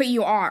 But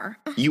you are.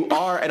 You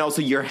are, and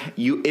also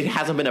it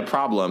hasn't been a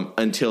problem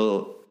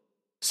until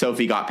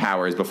Sophie got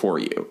powers before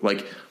you.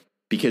 Like,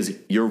 because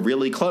you're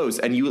really close,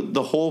 and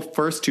the whole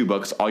first two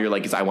books, all you're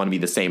like is, I want to be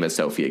the same as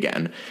Sophie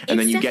again. And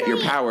then you get your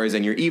powers,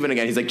 and you're even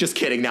again. He's like, just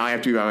kidding, now I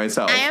have to be by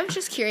myself. I am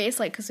just curious,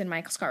 like, because when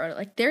Michael Scott wrote it,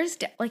 like, there's,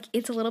 like,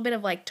 it's a little bit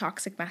of, like,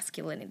 toxic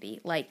masculinity,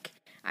 like...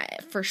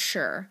 for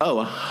sure. Oh,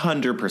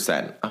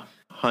 100%.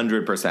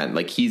 100%.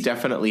 Like, he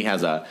definitely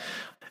has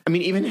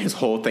even his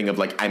whole thing of,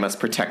 like, I must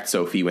protect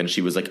Sophie when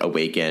she was, like,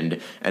 awakened.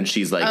 And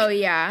she's like... Oh,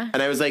 yeah.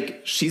 And I was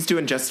like, she's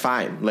doing just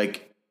fine.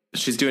 Like,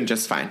 she's doing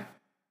just fine.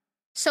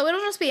 So it'll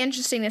just be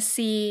interesting to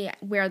see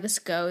where this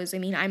goes. I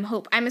mean, I'm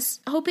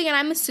hoping and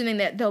I'm assuming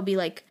that there'll be,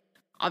 like,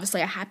 obviously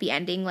a happy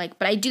ending. Like,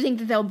 but I do think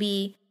that there'll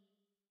be...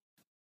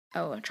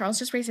 Oh, Charles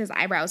just raised his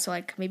eyebrows, so,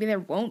 like, maybe there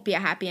won't be a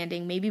happy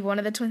ending. Maybe one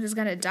of the twins is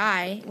gonna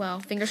die.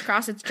 Well, fingers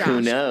crossed it's Josh.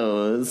 Who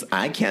knows?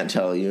 I can't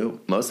tell you.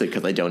 Mostly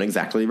because I don't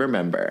exactly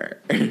remember.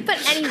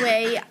 But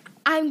anyway,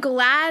 I'm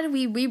glad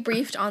we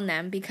briefed on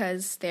them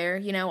because they're,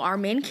 our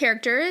main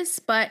characters,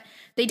 but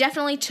they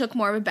definitely took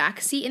more of a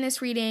backseat in this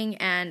reading,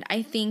 and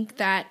I think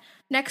that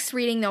next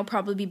reading they'll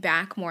probably be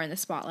back more in the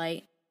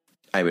spotlight.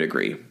 I would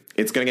agree.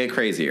 It's gonna get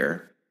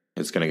crazier.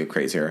 But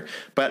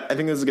I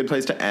think this is a good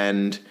place to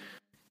end.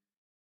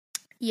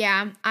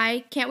 Yeah,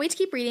 I can't wait to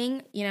keep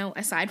reading,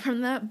 aside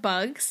from the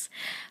bugs.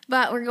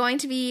 But we're going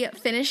to be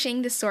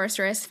finishing The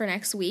Sorceress for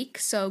next week.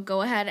 So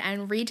go ahead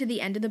and read to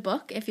the end of the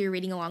book if you're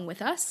reading along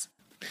with us.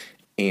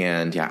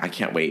 And yeah, I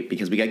can't wait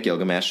because we got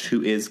Gilgamesh,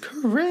 who is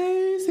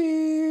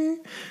crazy.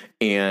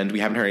 And we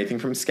haven't heard anything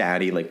from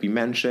Scatty, like we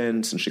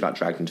mentioned, since she got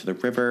dragged into the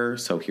river.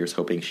 So here's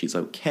hoping she's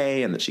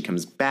okay and that she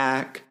comes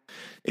back.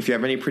 If you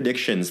have any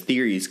predictions,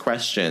 theories,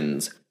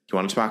 questions... If you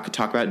want to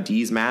talk about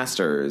D's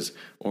Masters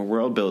or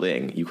world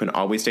building, you can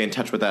always stay in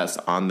touch with us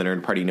on the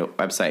Nerd Party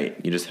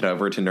website. You just head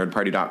over to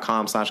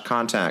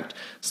nerdparty.com/contact,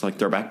 select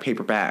Throwback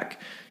Paperback,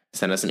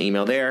 send us an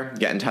email there,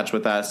 get in touch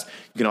with us.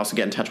 You can also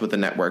get in touch with the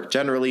network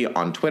generally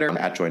on Twitter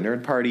at Join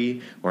Nerd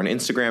Party, or on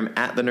Instagram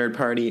at The Nerd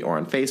Party, or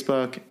on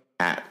Facebook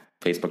at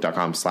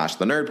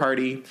facebook.com/The Nerd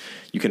Party.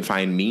 You can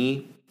find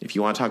me, if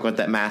you want to talk about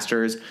that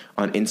Masters,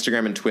 on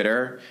Instagram and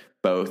Twitter,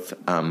 both.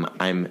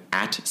 I'm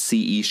at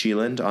CE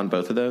Sheeland on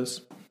both of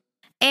those.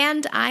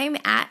 And I'm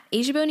at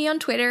Asia Boney on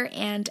Twitter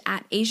and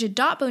at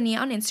asia.boney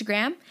on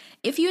Instagram.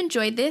 If you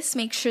enjoyed this,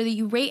 make sure that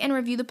you rate and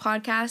review the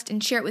podcast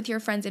and share it with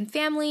your friends and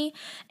family.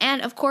 And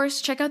of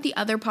course, check out the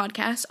other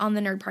podcasts on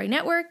the Nerd Party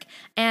Network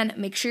and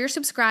make sure you're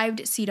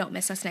subscribed so you don't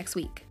miss us next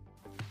week.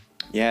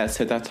 Yes,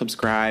 hit that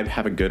subscribe.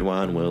 Have a good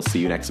one. We'll see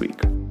you next week.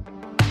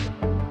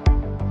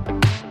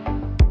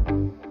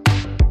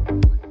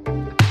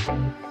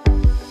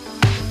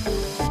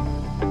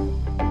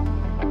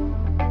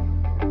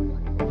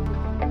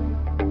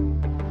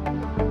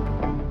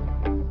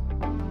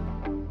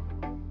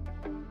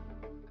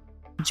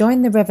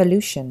 Join the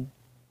revolution.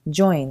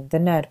 Join the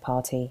Nerd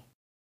Party.